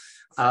that.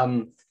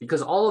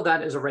 Because all of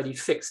that is already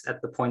fixed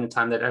at the point in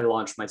time that I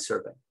launched my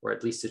survey, or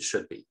at least it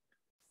should be.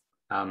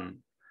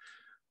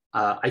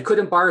 I could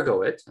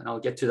embargo it, and I'll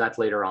get to that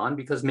later on,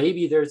 because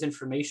maybe there's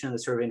information in the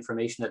survey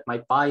information that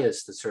might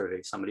bias the survey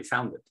if somebody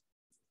found it,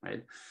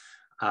 right?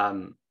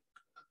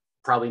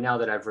 Probably now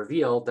that I've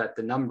revealed that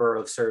the number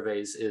of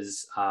surveys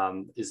is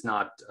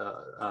not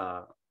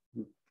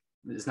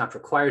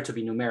required to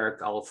be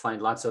numeric, I'll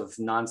find lots of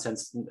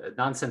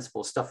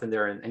nonsensical stuff in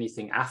there and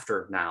anything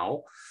after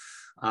now.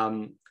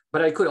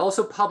 But I could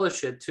also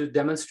publish it to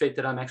demonstrate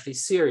that I'm actually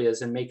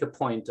serious and make a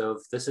point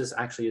of this is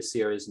actually a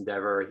serious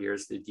endeavor.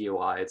 Here's the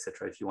DOI, et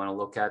cetera. If you want to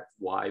look at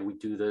why we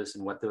do this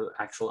and what the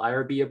actual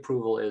IRB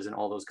approval is and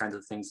all those kinds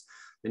of things,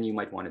 then you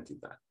might want to do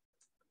that,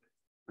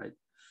 right?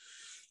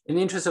 In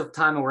the interest of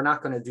time, we're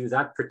not going to do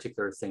that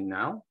particular thing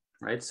now,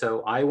 right?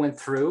 So I went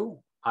through,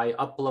 I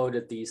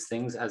uploaded these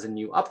things as a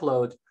new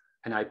upload,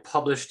 and I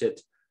published it,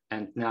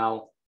 and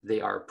now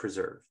they are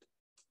preserved,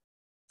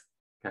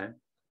 okay?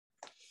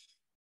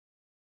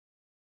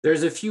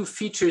 There's a few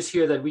features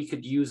here that we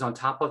could use on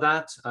top of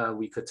that.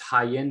 We could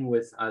tie in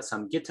with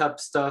some GitHub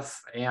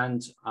stuff,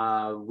 and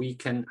we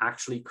can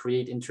actually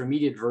create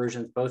intermediate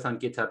versions both on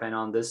GitHub and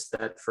on this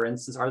that, for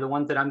instance, are the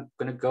ones that I'm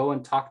going to go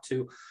and talk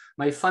to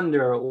my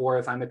funder, or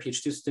if I'm a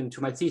PhD student,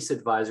 to my thesis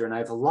advisor, and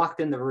I've locked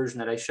in the version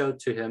that I showed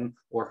to him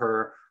or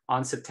her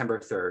on September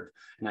 3rd.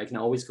 And I can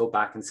always go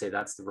back and say,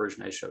 that's the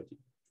version I showed you,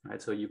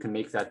 right? So you can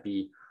make that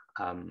be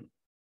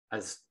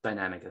as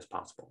dynamic as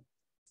possible.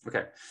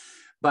 Okay,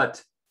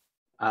 but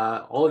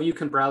all of you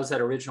can browse that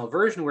original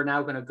version. We're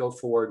now going to go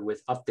forward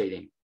with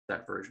updating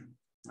that version,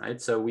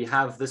 right? So we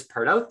have this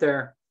part out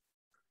there.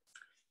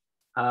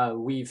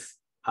 We've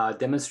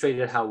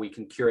demonstrated how we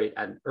can curate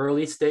at an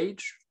early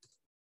stage.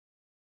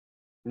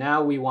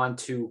 Now we want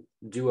to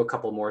do a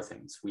couple more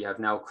things. We have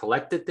now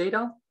collected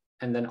data,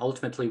 and then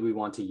ultimately we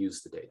want to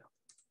use the data,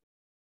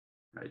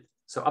 right?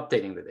 So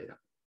updating the data.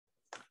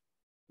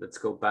 Let's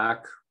go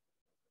back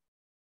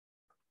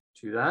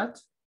to that.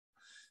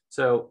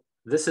 So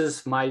this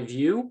is my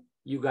view.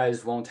 You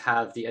guys won't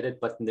have the edit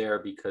button there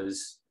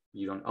because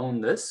you don't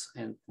own this.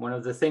 And one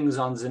of the things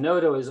on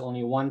Zenodo is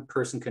only one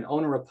person can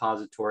own a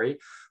repository.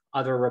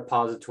 Other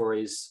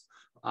repositories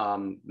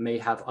may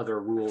have other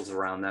rules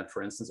around that.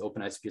 For instance,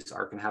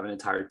 OpenICPSR can have an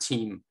entire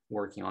team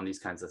working on these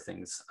kinds of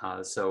things.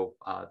 So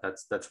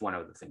that's one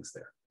of the things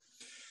there.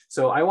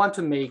 So I want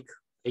to make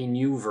a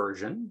new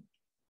version.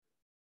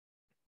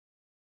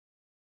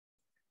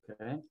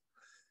 Okay.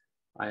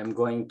 I am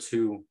going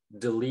to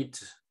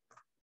delete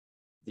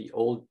the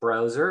old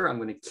browser. I'm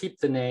going to keep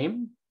the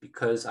name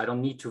because I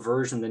don't need to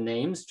version the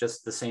names,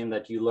 just the same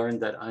that you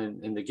learned that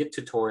in the Git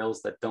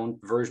tutorials that don't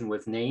version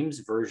with names,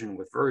 version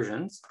with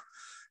versions.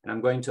 And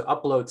I'm going to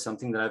upload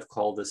something that I've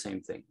called the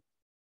same thing.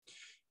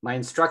 My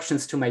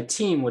instructions to my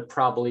team would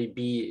probably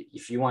be,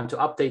 if you want to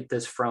update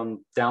this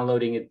from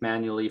downloading it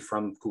manually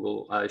from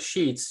Google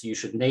Sheets, you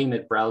should name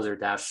it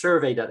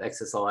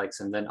browser-survey.xslx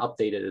and then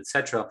update it,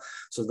 etc.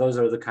 So those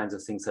are the kinds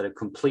of things that a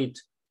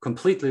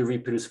completely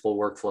reproducible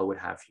workflow would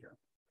have here.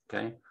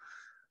 Okay,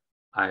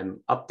 I'm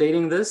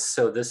updating this.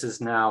 So this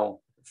is now,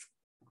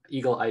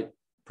 eagle-eyed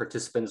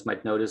participants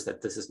might notice that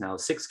this is now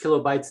 6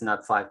 kilobytes,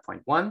 not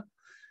 5.1.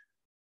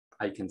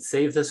 I can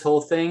save this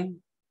whole thing.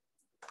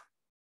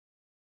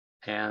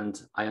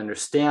 And I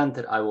understand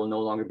that I will no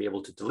longer be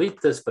able to delete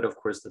this, but of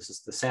course this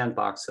is the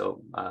sandbox,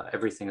 so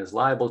everything is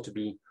liable to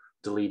be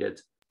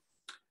deleted.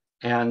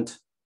 And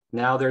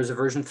now there's a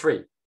version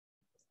 3,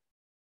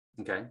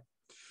 okay?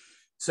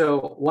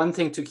 So one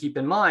thing to keep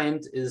in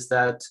mind is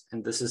that,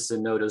 and this is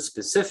Zenodo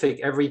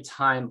specific, every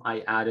time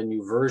I add a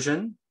new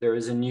version, there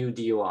is a new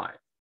DOI.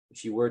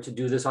 If you were to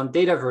do this on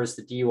Dataverse,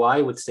 the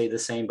DOI would stay the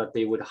same, but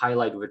they would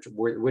highlight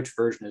which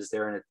version is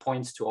there, and it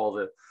points to all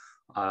the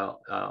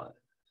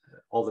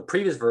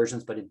previous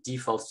versions, but it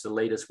defaults to the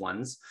latest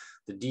ones.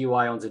 The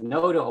DOI on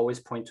Zenodo always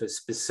point to a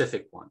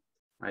specific one,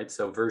 right?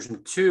 So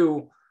version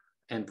 2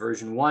 and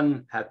version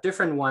 1 have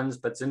different ones,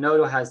 but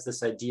Zenodo has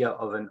this idea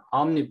of an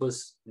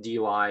omnibus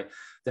DOI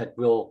that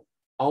will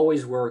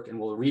always work and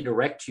will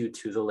redirect you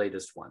to the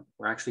latest one.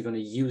 We're actually going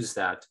to use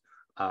that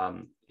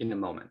in a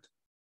moment,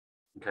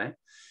 okay?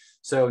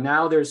 So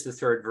now there's the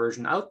third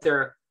version out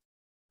there,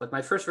 but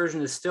my first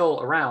version is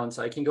still around,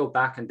 so I can go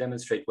back and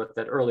demonstrate what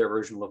that earlier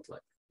version looked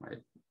like, right?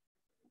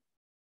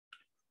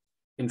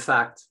 In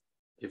fact,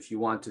 if you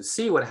want to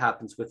see what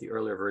happens with the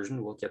earlier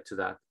version, we'll get to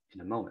that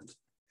in a moment.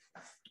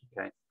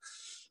 Okay,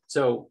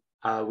 so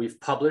we've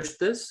published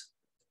this.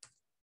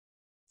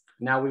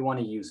 Now we want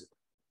to use it.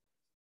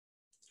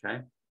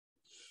 Okay,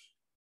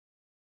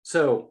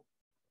 so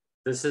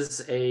this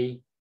is a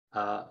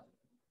R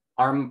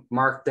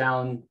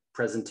Markdown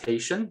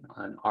presentation,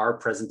 an R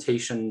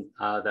presentation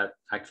that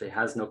actually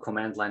has no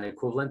command line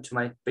equivalent, to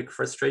my big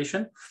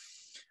frustration.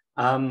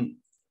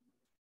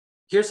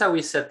 Here's how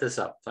we set this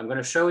up. So I'm going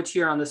to show it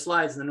here on the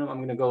slides, and then I'm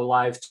going to go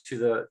live to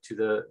the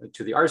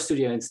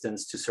RStudio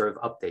instance to sort of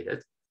update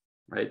it.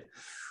 Right?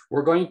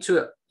 We're going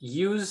to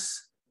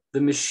use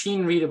the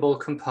machine readable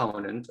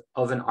component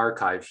of an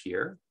archive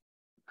here,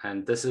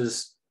 and this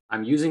is,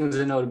 I'm using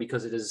Zenodo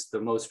because it is the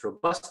most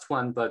robust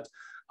one, but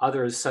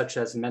others such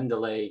as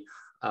Mendeley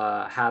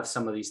have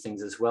some of these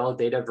things as well.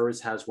 Dataverse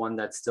has one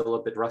that's still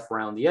a bit rough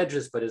around the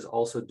edges, but is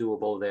also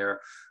doable there.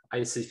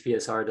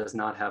 ICPSR does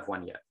not have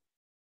one yet.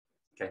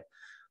 Okay,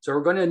 so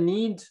we're going to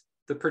need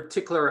the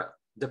particular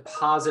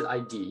deposit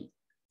ID,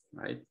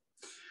 right?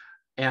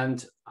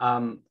 And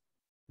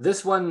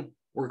this one,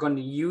 we're going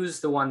to use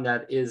the one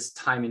that is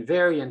time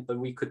invariant, but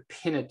we could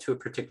pin it to a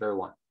particular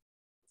one,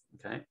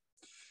 okay?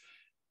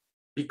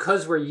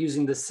 Because we're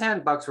using the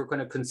sandbox, we're going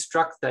to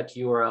construct that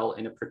URL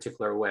in a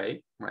particular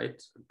way,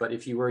 right? But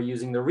if you were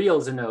using the real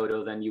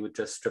Zenodo, then you would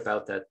just strip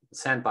out that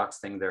sandbox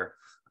thing there,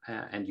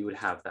 and you would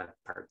have that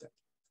part there,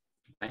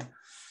 okay?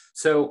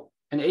 So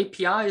an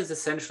API is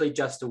essentially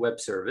just a web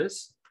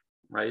service,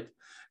 right?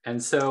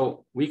 And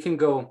so we can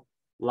go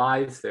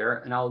live there,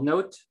 and I'll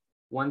note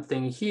one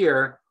thing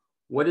here.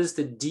 What is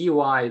the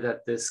DOI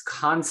that this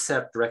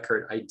concept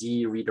record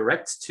ID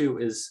redirects to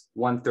is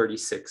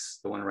 136,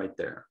 the one right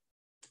there.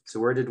 So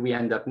where did we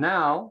end up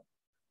now?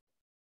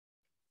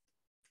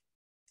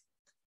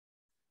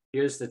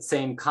 Here's that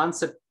same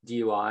concept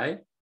DOI,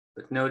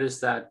 but notice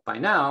that by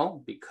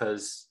now,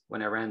 because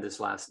when I ran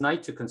this last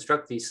night to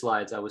construct these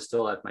slides, I was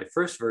still at my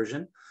first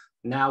version.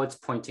 Now it's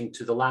pointing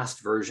to the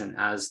last version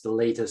as the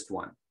latest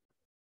one.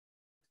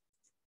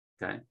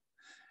 Okay.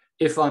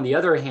 If on the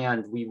other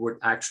hand, we would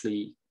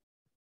actually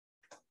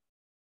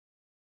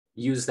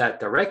use that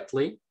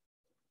directly,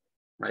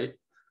 right?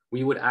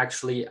 We would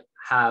actually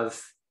have,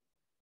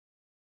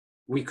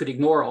 we could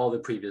ignore all the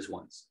previous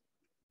ones.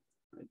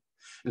 Right?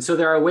 And so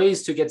there are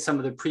ways to get some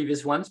of the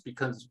previous ones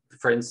because,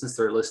 for instance,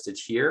 they're listed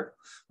here.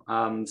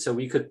 So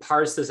we could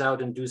parse this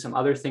out and do some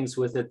other things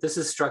with it. This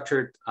is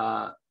structured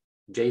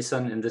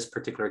JSON in this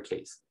particular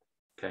case,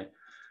 okay?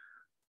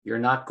 You're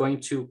not going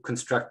to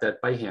construct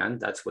that by hand.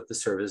 That's what the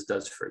service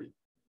does for you,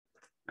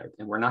 right?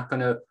 And we're not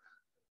going to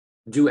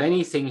do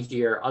anything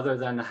here other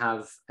than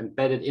have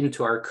embedded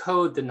into our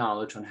code the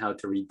knowledge on how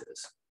to read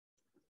this.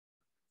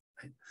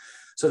 Right?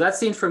 So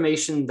that's the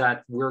information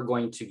that we're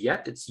going to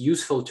get. It's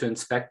useful to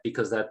inspect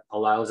because that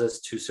allows us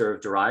to sort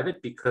of derive it,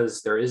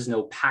 because there is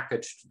no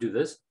package to do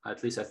this.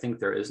 At least I think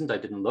there isn't. I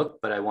didn't look,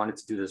 but I wanted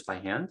to do this by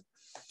hand.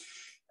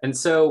 And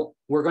so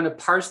we're going to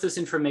parse this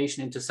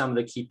information into some of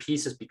the key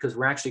pieces, because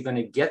we're actually going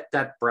to get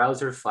that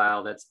browser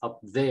file that's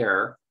up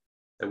there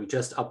that we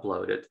just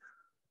uploaded,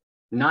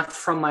 not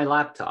from my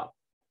laptop,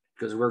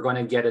 because we're going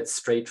to get it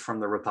straight from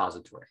the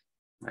repository,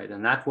 right?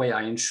 And that way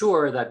I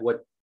ensure that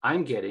what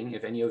I'm getting,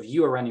 if any of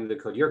you are running the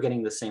code, you're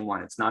getting the same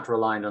one. It's not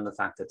reliant on the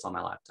fact that it's on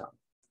my laptop,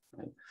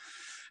 right?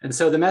 And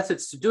so the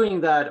methods to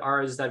doing that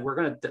is that we're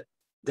going to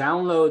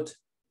download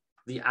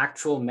the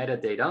actual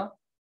metadata.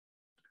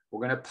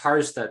 We're going to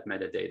parse that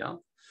metadata.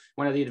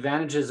 One of the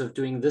advantages of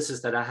doing this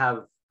is that I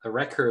have a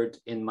record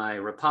in my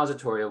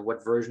repository of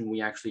what version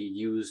we actually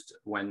used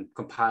when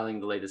compiling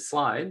the latest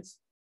slides,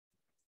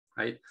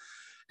 right?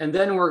 And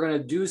then we're going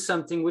to do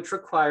something which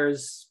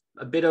requires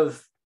a bit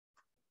of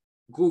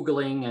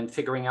Googling and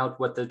figuring out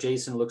what the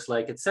JSON looks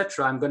like,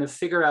 etc. I'm going to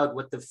figure out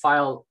what the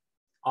file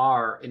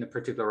are in a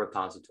particular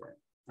repository,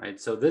 right?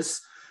 So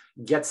this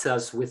gets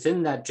us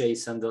within that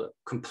JSON the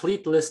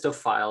complete list of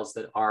files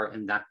that are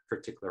in that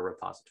particular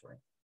repository,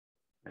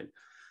 right?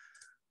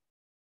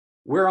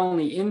 We're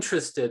only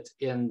interested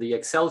in the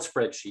Excel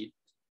spreadsheet.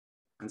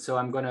 And so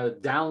I'm going to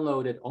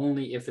download it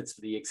only if it's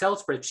the Excel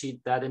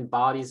spreadsheet that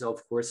embodies,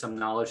 of course, some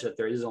knowledge that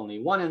there is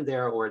only one in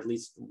there, or at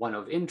least one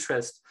of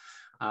interest.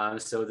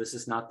 So this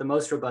is not the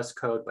most robust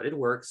code, but it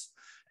works.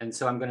 And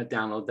so I'm going to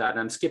download that. And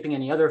I'm skipping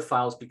any other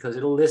files because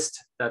it'll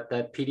list that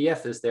that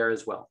PDF is there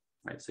as well,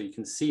 right? So you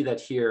can see that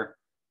here,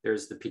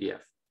 there's the PDF.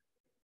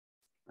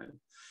 Right?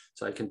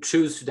 So I can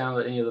choose to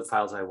download any of the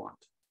files I want.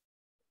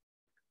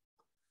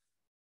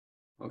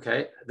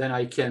 Okay, then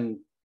I can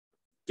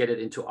get it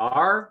into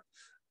R.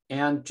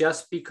 And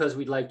just because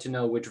we'd like to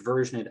know which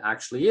version it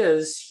actually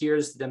is,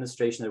 here's the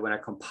demonstration that when I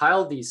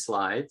compiled these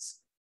slides,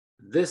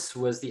 this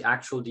was the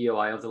actual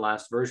DOI of the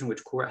last version,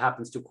 which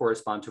happens to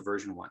correspond to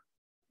version 1,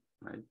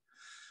 right?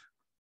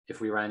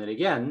 If we ran it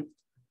again,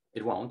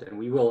 it won't, and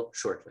we will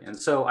shortly. And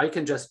so I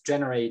can just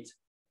generate,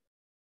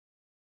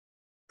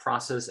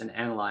 process, and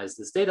analyze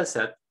this data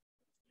set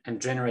and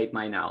generate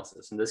my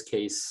analysis. In this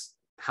case,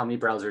 how many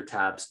browser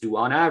tabs do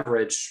on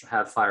average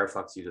have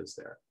Firefox users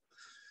there?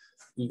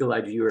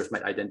 Eagle-eyed viewers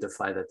might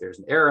identify that there's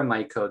an error in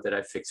my code that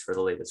I fixed for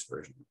the latest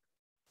version,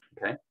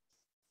 okay?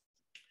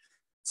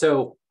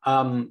 So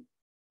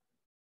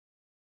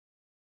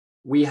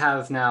we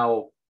have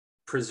now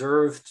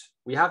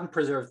we haven't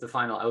preserved the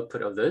final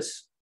output of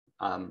this.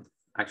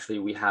 Actually,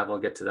 we have, I'll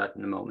get to that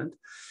in a moment.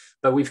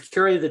 But we've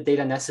curated the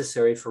data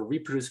necessary for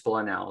reproducible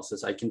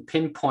analysis. I can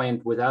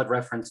pinpoint without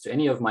reference to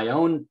any of my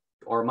own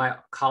or my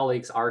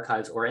colleagues'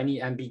 archives or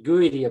any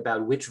ambiguity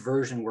about which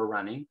version we're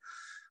running.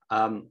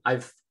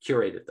 I've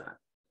curated that.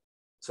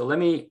 So let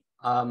me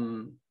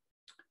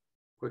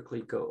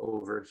quickly go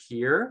over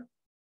here.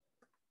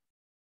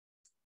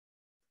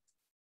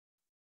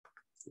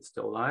 Is it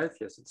still live?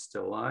 Yes, it's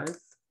still live.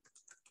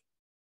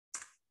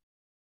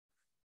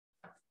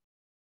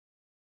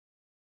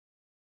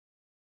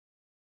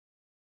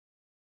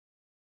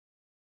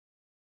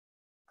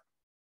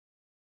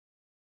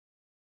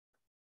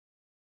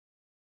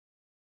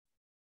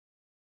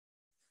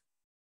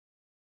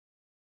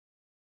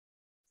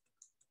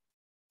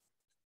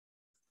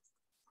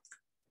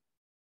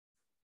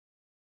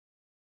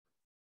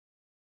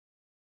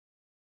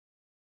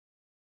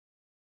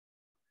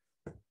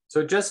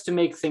 So just to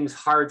make things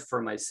hard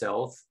for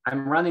myself,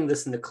 I'm running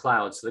this in the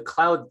cloud. So the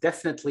cloud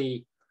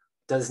definitely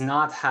does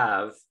not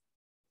have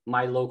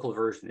my local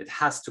version. It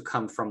has to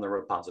come from the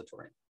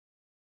repository,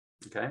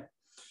 okay?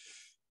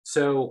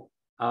 So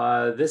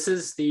this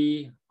is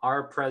the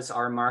RPress,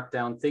 R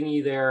Markdown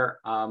thingy there.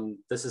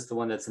 This is the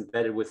one that's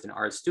embedded within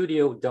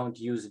RStudio. Don't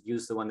use it,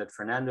 use the one that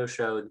Fernando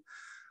showed.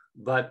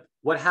 But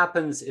what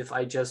happens if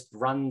I just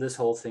run this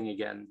whole thing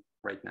again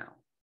right now?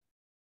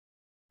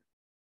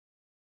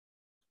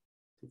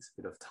 Takes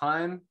a bit of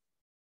time.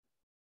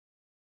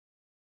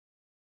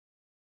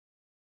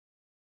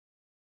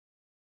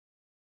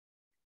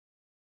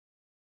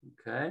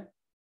 Okay.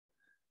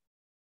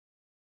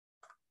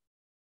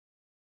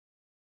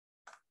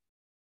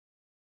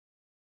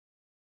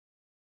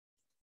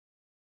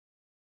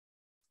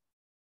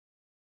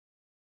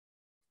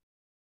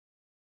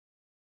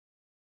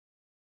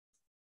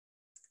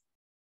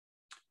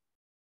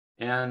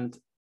 And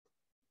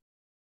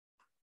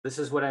this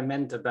is what I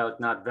meant about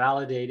not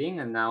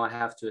validating, and now I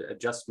have to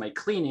adjust my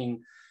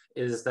cleaning,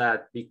 is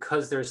that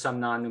because there's some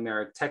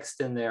non-numeric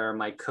text in there,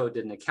 my code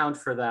didn't account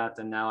for that,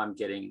 and now I'm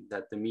getting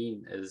that the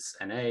mean is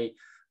an A.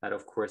 That,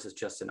 of course, is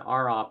just an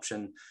R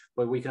option,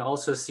 but we can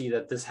also see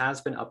that this has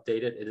been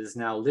updated. It is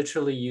now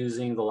literally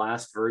using the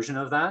last version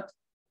of that,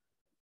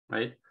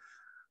 right?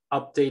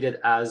 Updated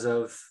as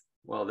of,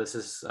 well, this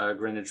is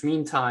Greenwich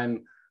Mean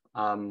Time,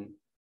 updated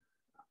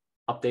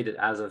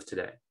as of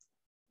today.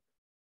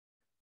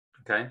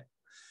 Okay,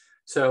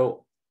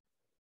 so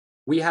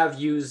we have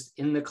used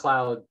in the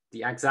cloud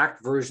the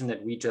exact version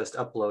that we just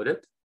uploaded.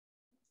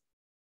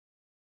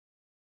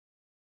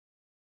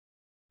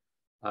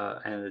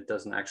 And it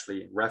doesn't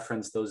actually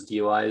reference those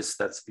DOIs.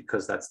 That's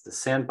because that's the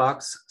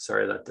sandbox.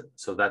 Sorry,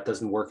 so that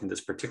doesn't work in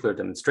this particular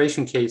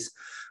demonstration case,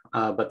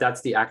 but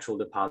that's the actual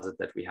deposit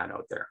that we had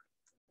out there.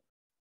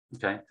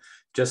 Okay,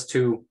 just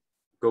to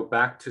go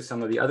back to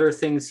some of the other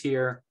things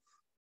here.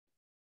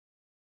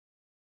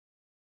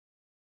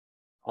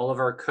 All of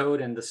our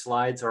code and the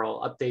slides are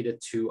all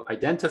updated to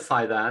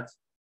identify that.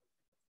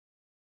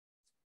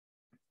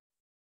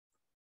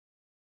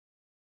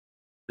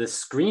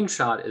 This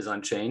screenshot is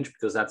unchanged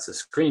because that's a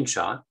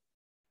screenshot.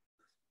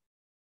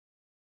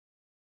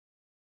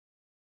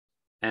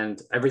 And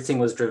everything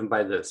was driven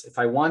by this. If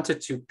I wanted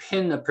to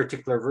pin a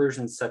particular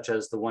version, such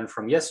as the one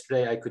from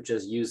yesterday, I could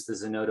just use the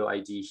Zenodo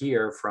ID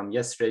here from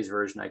yesterday's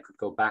version. I could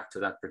go back to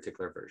that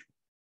particular version.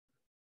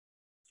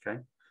 Okay.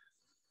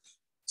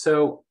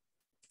 So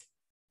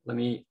let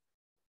me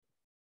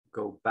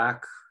go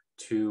back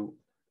to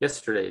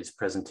yesterday's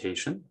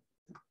presentation.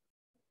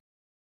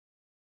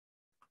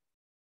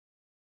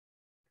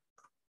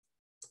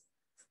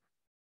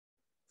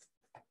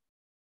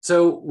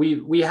 So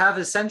we have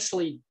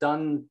essentially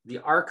done the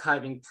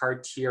archiving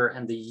part here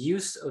and the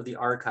use of the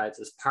archives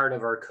as part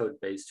of our code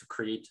base to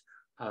create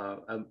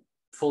a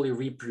fully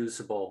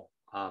reproducible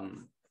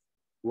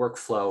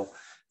workflow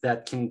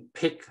that can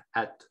pick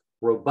at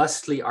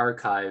robustly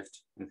archived,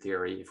 in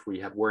theory, if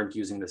we weren't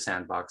using the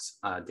sandbox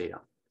data,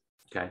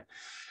 okay?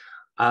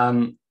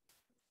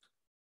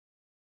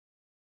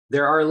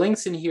 There are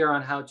links in here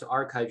on how to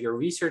archive your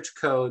research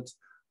code.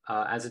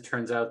 As it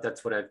turns out,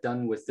 that's what I've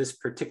done with this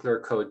particular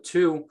code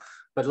too.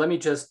 But let me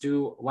just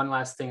do one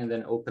last thing and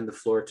then open the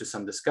floor to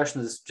some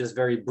discussions, just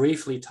very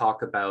briefly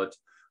talk about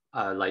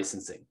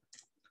licensing.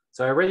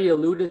 So I already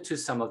alluded to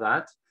some of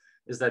that,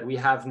 is that we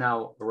have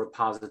now a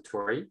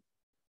repository.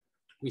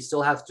 We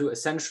still have to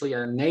essentially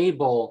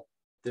enable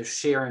the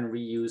share and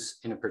reuse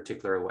in a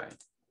particular way,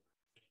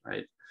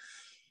 right?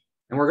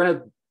 And we're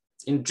gonna,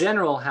 in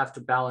general, have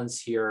to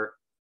balance here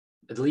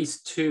at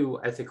least two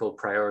ethical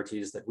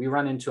priorities that we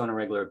run into on a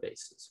regular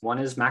basis. One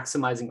is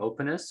maximizing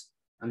openness,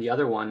 and the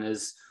other one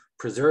is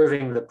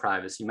preserving the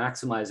privacy,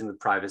 maximizing the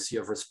privacy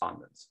of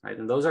respondents, right?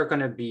 And those are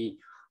gonna be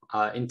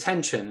in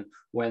tension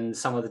when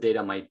some of the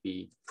data might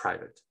be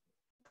private,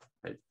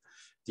 right?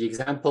 The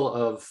example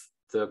of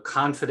the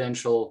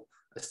confidential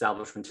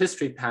establishment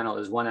history panel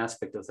is one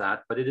aspect of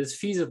that, but it is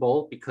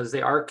feasible because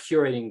they are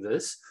curating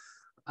this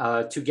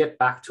to get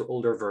back to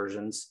older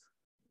versions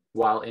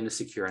while in a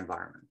secure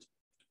environment,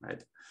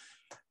 right?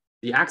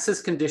 The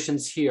access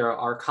conditions here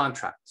are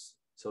contracts.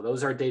 So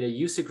those are data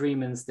use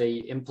agreements. They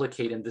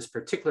implicate in this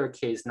particular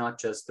case, not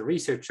just the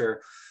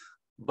researcher,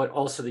 but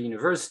also the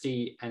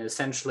university. And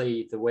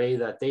essentially the way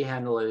that they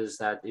handle it is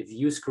that if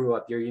you screw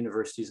up, your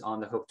university is on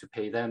the hook to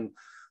pay them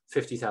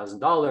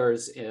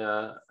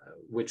 $50,000,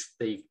 which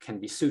they can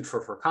be sued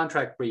for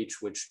contract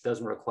breach, which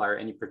doesn't require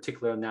any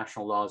particular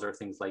national laws or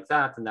things like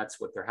that. And that's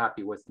what they're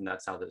happy with. And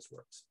that's how this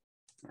works,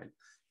 right?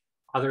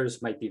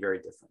 Others might be very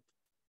different.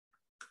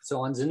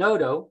 So on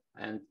Zenodo,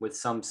 and with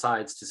some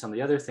sides to some of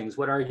the other things,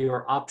 what are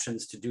your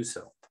options to do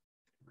so?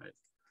 Right.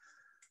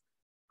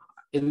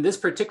 In this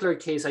particular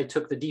case, I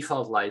took the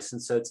default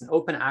license. So it's an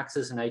open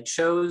access, and I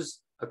chose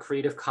a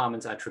Creative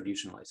Commons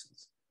attribution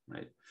license,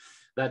 right?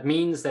 That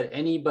means that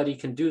anybody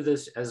can do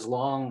this as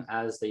long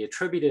as they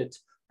attribute it,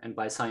 and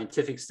by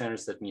scientific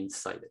standards, that means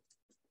cite it,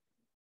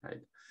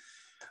 right?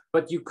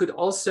 But you could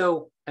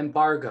also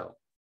embargo,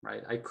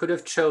 right? I could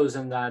have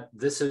chosen that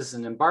this is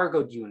an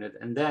embargoed unit,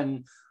 and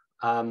then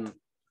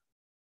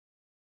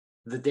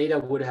the data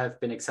would have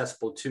been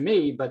accessible to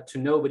me, but to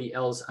nobody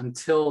else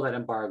until that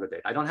embargo date.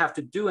 I don't have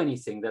to do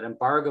anything. That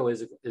embargo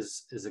is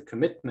a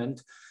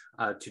commitment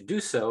to do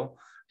so.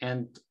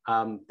 And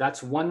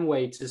that's one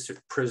way to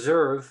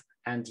preserve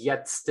and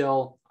yet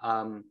still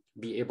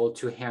be able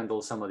to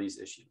handle some of these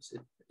issues.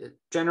 It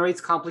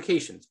generates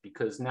complications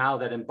because now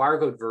that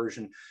embargoed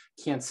version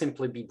can't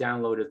simply be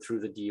downloaded through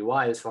the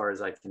DUI as far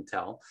as I can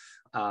tell.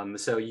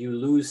 So you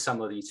lose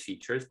some of these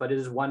features, but it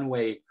is one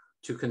way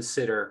to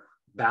consider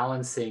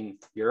balancing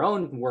your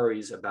own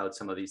worries about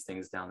some of these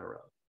things down the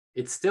road.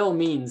 It still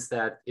means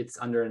that it's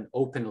under an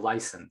open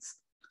license,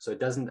 so it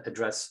doesn't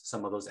address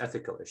some of those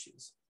ethical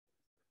issues.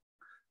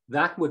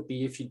 That would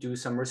be if you do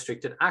some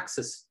restricted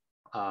access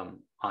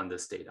on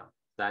this data.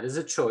 That is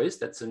a choice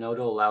that Zenodo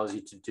allows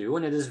you to do,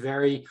 and it is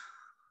very,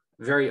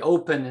 very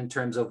open in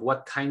terms of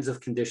what kinds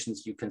of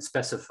conditions you can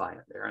specify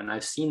in there. And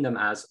I've seen them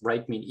as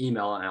write me an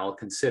email and I'll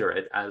consider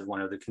it as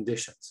one of the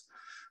conditions.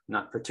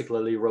 Not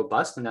particularly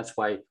robust, and that's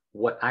why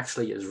what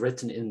actually is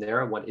written in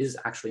there, what is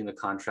actually in the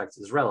contracts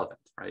is relevant,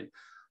 right?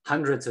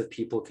 Hundreds of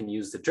people can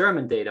use the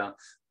German data,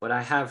 but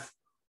I have,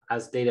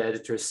 as data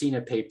editor, seen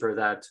a paper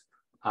that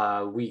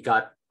we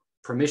got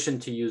permission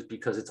to use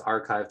because it's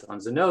archived on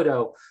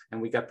Zenodo, and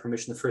we got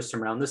permission the first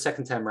time around. The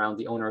second time around,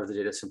 the owner of the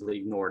data simply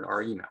ignored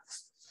our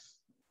emails.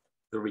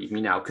 The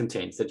README now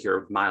contains that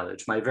your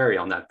mileage might vary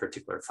on that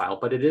particular file,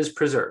 but it is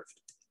preserved,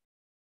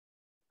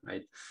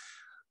 right?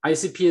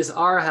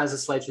 ICPSR has a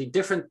slightly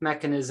different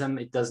mechanism.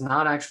 It does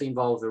not actually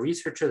involve the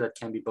researcher. That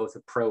can be both a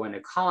pro and a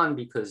con,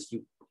 because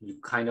you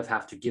kind of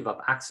have to give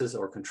up access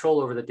or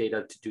control over the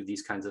data to do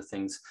these kinds of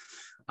things.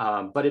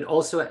 But it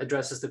also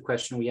addresses the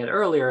question we had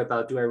earlier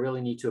about, do I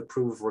really need to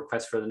approve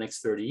requests for the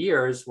next 30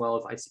 years? Well,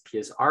 if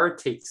ICPSR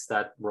takes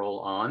that role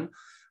on,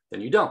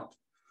 then you don't.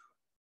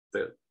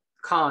 The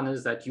con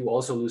is that you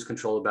also lose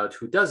control about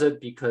who does it,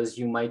 because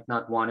you might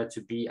not want it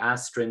to be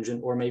as stringent,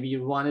 or maybe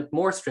you want it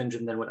more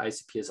stringent than what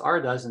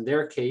ICPSR does. In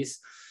their case,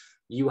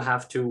 you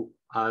have to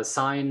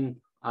sign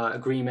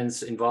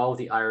agreements, involve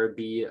the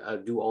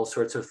IRB, do all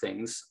sorts of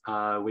things,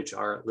 which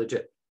are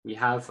legit. We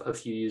have a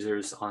few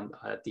users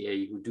at the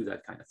AE who do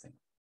that kind of thing,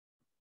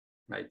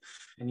 right?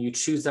 And you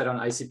choose that on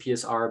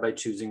ICPSR by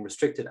choosing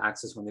restricted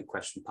access when the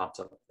question pops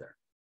up there.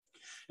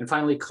 And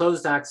finally,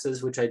 closed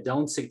access, which I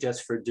don't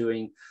suggest for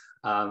doing,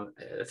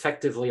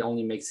 effectively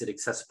only makes it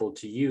accessible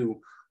to you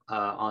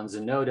on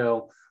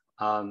Zenodo.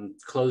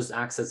 Closed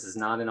access is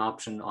not an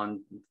option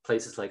on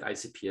places like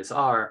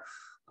ICPSR,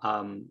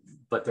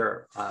 but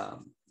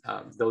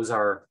those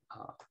are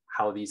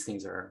how these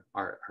things are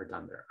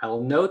done there. I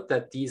will note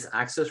that these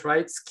access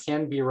rights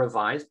can be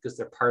revised because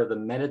they're part of the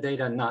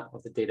metadata, not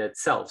of the data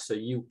itself. So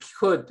you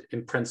could,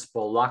 in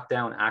principle, lock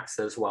down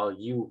access while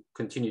you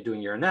continue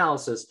doing your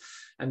analysis,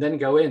 and then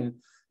go in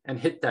and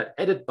hit that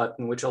edit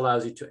button, which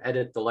allows you to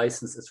edit the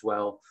license as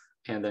well,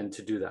 and then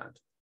to do that.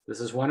 This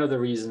is one of the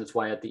reasons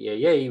why at the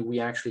AA, we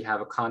actually have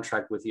a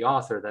contract with the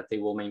author that they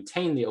will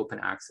maintain the open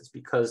access,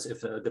 because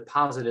if a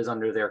deposit is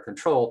under their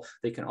control,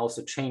 they can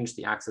also change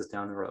the access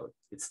down the road.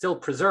 It's still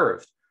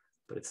preserved,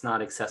 but it's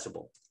not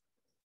accessible.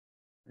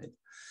 Right?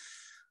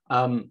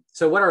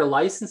 So what are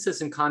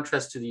licenses in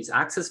contrast to these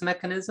access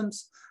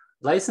mechanisms?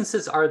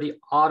 Licenses are the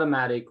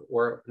automatic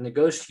or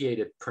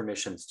negotiated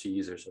permissions to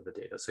users of the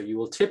data. So you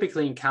will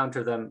typically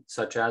encounter them,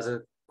 such as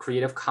a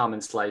Creative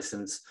Commons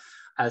license,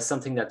 as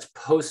something that's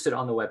posted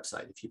on the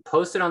website. If you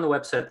post it on the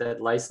website, that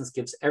license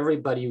gives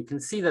everybody who can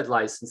see that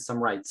license some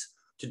rights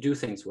to do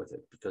things with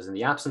it, because in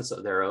the absence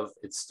thereof,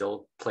 it's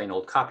still plain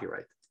old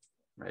copyright,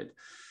 right?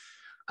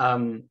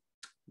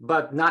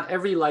 But not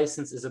every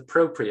license is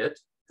appropriate,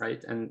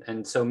 right?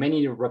 And so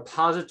many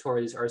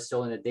repositories are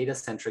still in a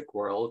data-centric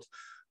world.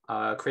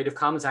 Creative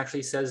Commons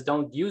actually says,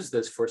 don't use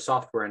this for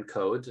software and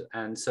code.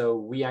 And so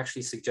we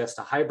actually suggest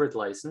a hybrid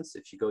license.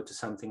 If you go to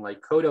something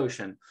like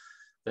CodeOcean,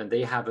 then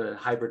they have a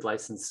hybrid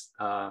license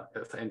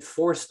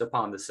enforced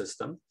upon the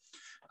system.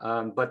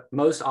 but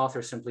most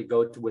authors simply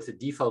go with a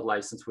default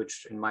license,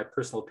 which in my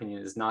personal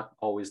opinion is not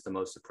always the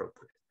most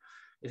appropriate.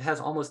 It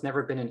has almost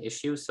never been an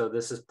issue, so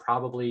this is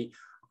probably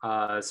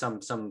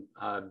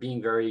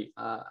being very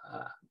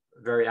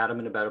very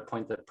adamant about a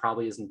point that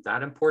probably isn't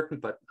that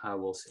important, but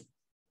we'll see.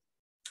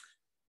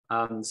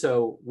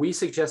 So we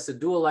suggest a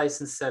dual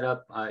license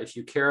setup. If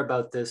you care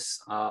about this,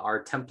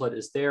 our template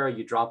is there.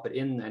 You drop it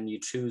in and you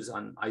choose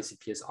on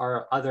ICPS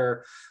or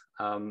other.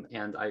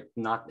 And I'm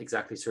not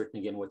exactly certain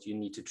again what you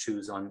need to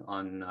choose on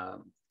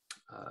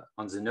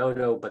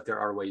Zenodo, but there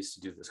are ways to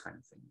do this kind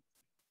of thing.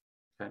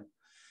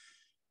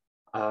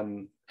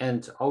 Okay.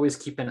 And always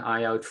keep an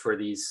eye out for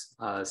these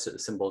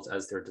symbols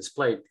as they're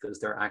displayed, because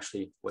they're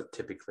actually what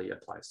typically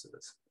applies to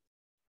this.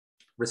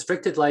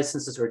 Restricted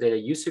licenses or data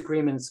use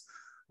agreements.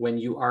 When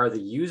you are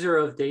the user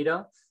of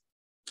data,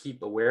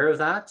 keep aware of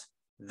that.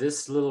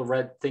 This little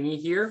red thingy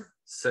here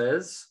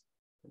says,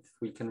 if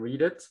we can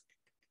read it,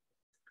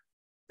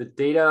 the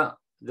data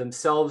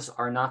themselves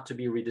are not to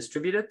be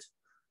redistributed.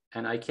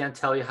 And I can't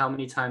tell you how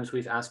many times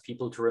we've asked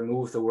people to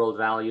remove the world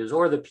values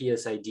or the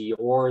PSID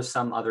or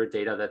some other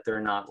data that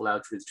they're not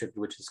allowed to redistribute,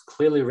 which is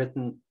clearly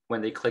written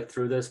when they click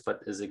through this,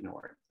 but is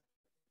ignored.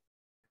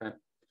 Okay.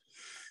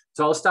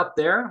 So I'll stop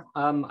there.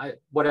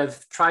 What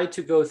I've tried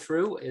to go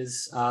through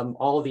is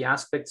all the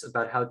aspects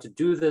about how to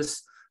do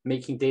this,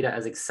 making data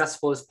as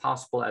accessible as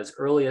possible, as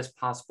early as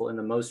possible, in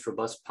the most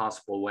robust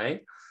possible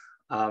way.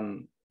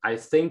 I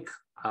think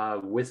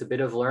with a bit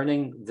of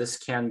learning, this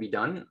can be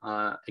done.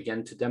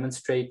 Again, to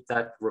demonstrate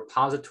that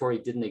repository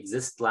didn't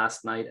exist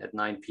last night at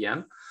 9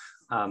 p.m.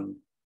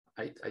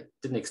 I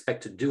didn't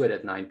expect to do it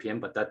at 9 p.m.,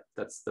 but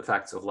that's the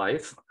facts of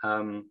life.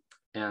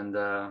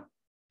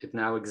 It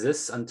now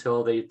exists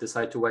until they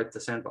decide to wipe the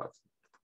sandbox.